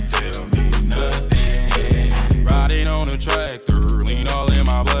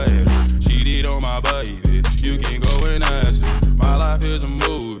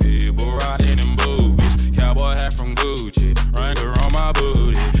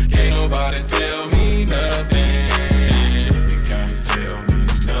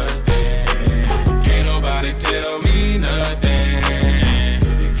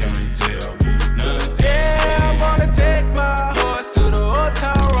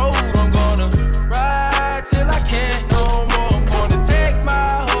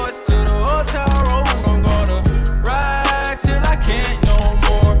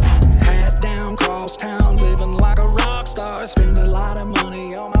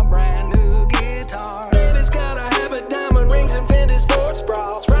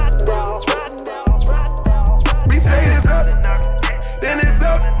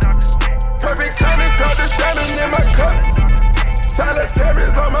 Perfect timing, got the diamond in my cup.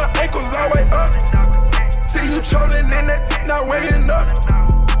 Solitaires on my ankles, all way up. See you trolling in that, not weighing up.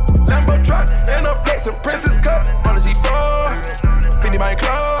 Lambo truck and a flexin' Princess cup. On the G4, Fendi my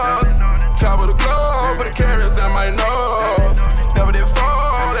clothes. Travel the globe, put the carrots in my nose. Never did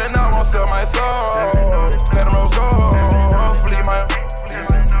fall, and I won't sell my soul. Let them rose go, flee my.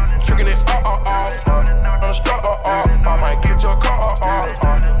 Tricking it, on the straw, I might get your car,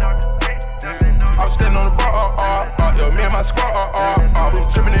 I'm standing on the bar, yo, me and my squad, we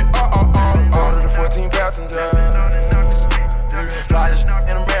tripping it, the 14 passenger, flyest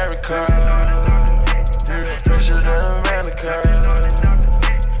in America, fresher than America,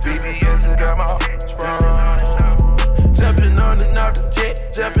 BBS has got my sprung, jumping on and off the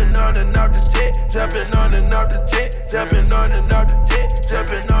jet, jumping on and off the jet, jumping on and off the jet, jumping on and off the jet,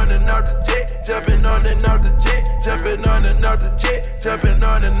 jumping on and off the jet, jumping on and off the jet, jumping on and off the jet, jumping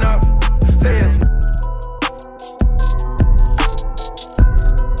on and off, say it's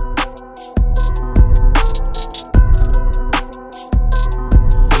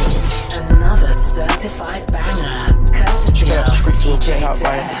certified banger, courtesy of DJ out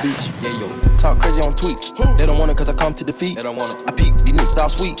by the beach. Yeah, yo. Talk crazy on tweets. They don't want it cause I come to defeat. They don't want it. I peek, these niggas all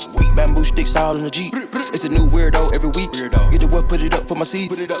sweet. Bamboo sticks all in the Jeep. It's a new weirdo every week. Get the what, put it up for my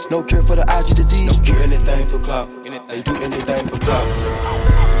seeds. No cure for the IG disease. No cure anything for clout. They do anything for clout.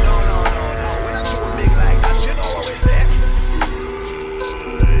 No. When I show a big like that, you know what we say.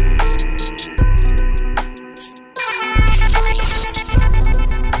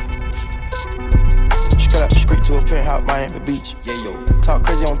 Straight to a penthouse, Miami Beach. Yeah, yo. Talk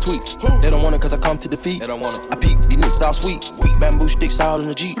crazy on tweets. They don't want it cause I come to defeat. They don't want it. I peek, these niggas all sweet. Bamboo sticks all in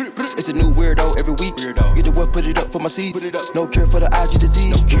the Jeep. It's a new weirdo every week. Get the what, put it up for my seeds. No cure for the IG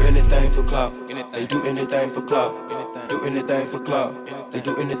disease. No cure anything for clout. They do anything for clout. Do anything for clout. They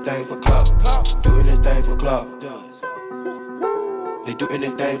do anything for clout. Do anything for clout. They do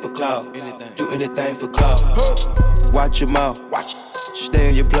anything for clout. Do anything for clout. Watch your mouth. Watch it. Stay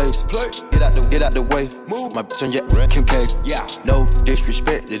in your place. Get out the way. Move. My bitch on your Kim K. Yeah. No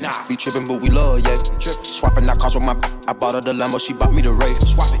disrespect. They be tripping, but we love, yeah. Swapping out cars with my. I bought her the Lambo, she bought me the Wraith.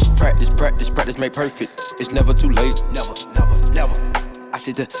 Swap it. Practice make perfect. It's never too late. Never. I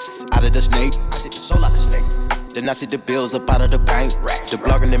take the out of the snake. I take the soul out the snake. Then I see the bills up out of the bank. The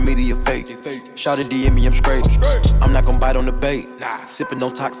blog and the media fake. Shout it DM me, I'm straight. I'm not gon' bite on the bait. Sippin' no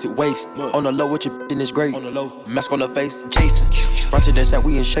toxic waste. On the low with your in it's great. Mask on the face, Jason. Brunch that's how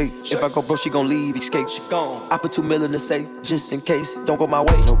we in shape. If I go broke, she gon' leave, escape. She gone. I put $2 million in the safe, just in case. Don't go my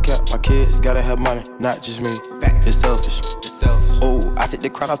way. No cap, my kids gotta have money, not just me. It's selfish. Oh, I take the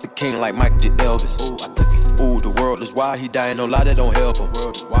crown off the king like Mike did Elvis. Oh, I took it. Oh, the world is wild, he dying, no lie, that don't help him.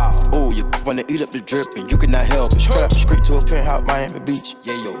 Oh, you wanna eat up the drip and you cannot help it. Straight to a penthouse, Miami Beach.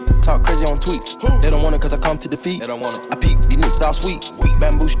 Yeah, yo. Talk crazy on tweets. They don't want it cause I come to defeat. They don't want it. I peek, these niggas all sweet.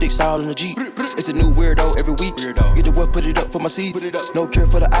 Bamboo sticks all in the Jeep. It's a new weirdo every week. Get the what, put it up for my seeds. No cure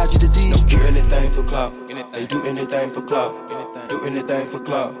for the IG disease. No cure anything for clout. They do anything for clout. Do anything for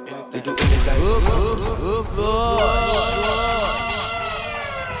clout. They do anything for clout.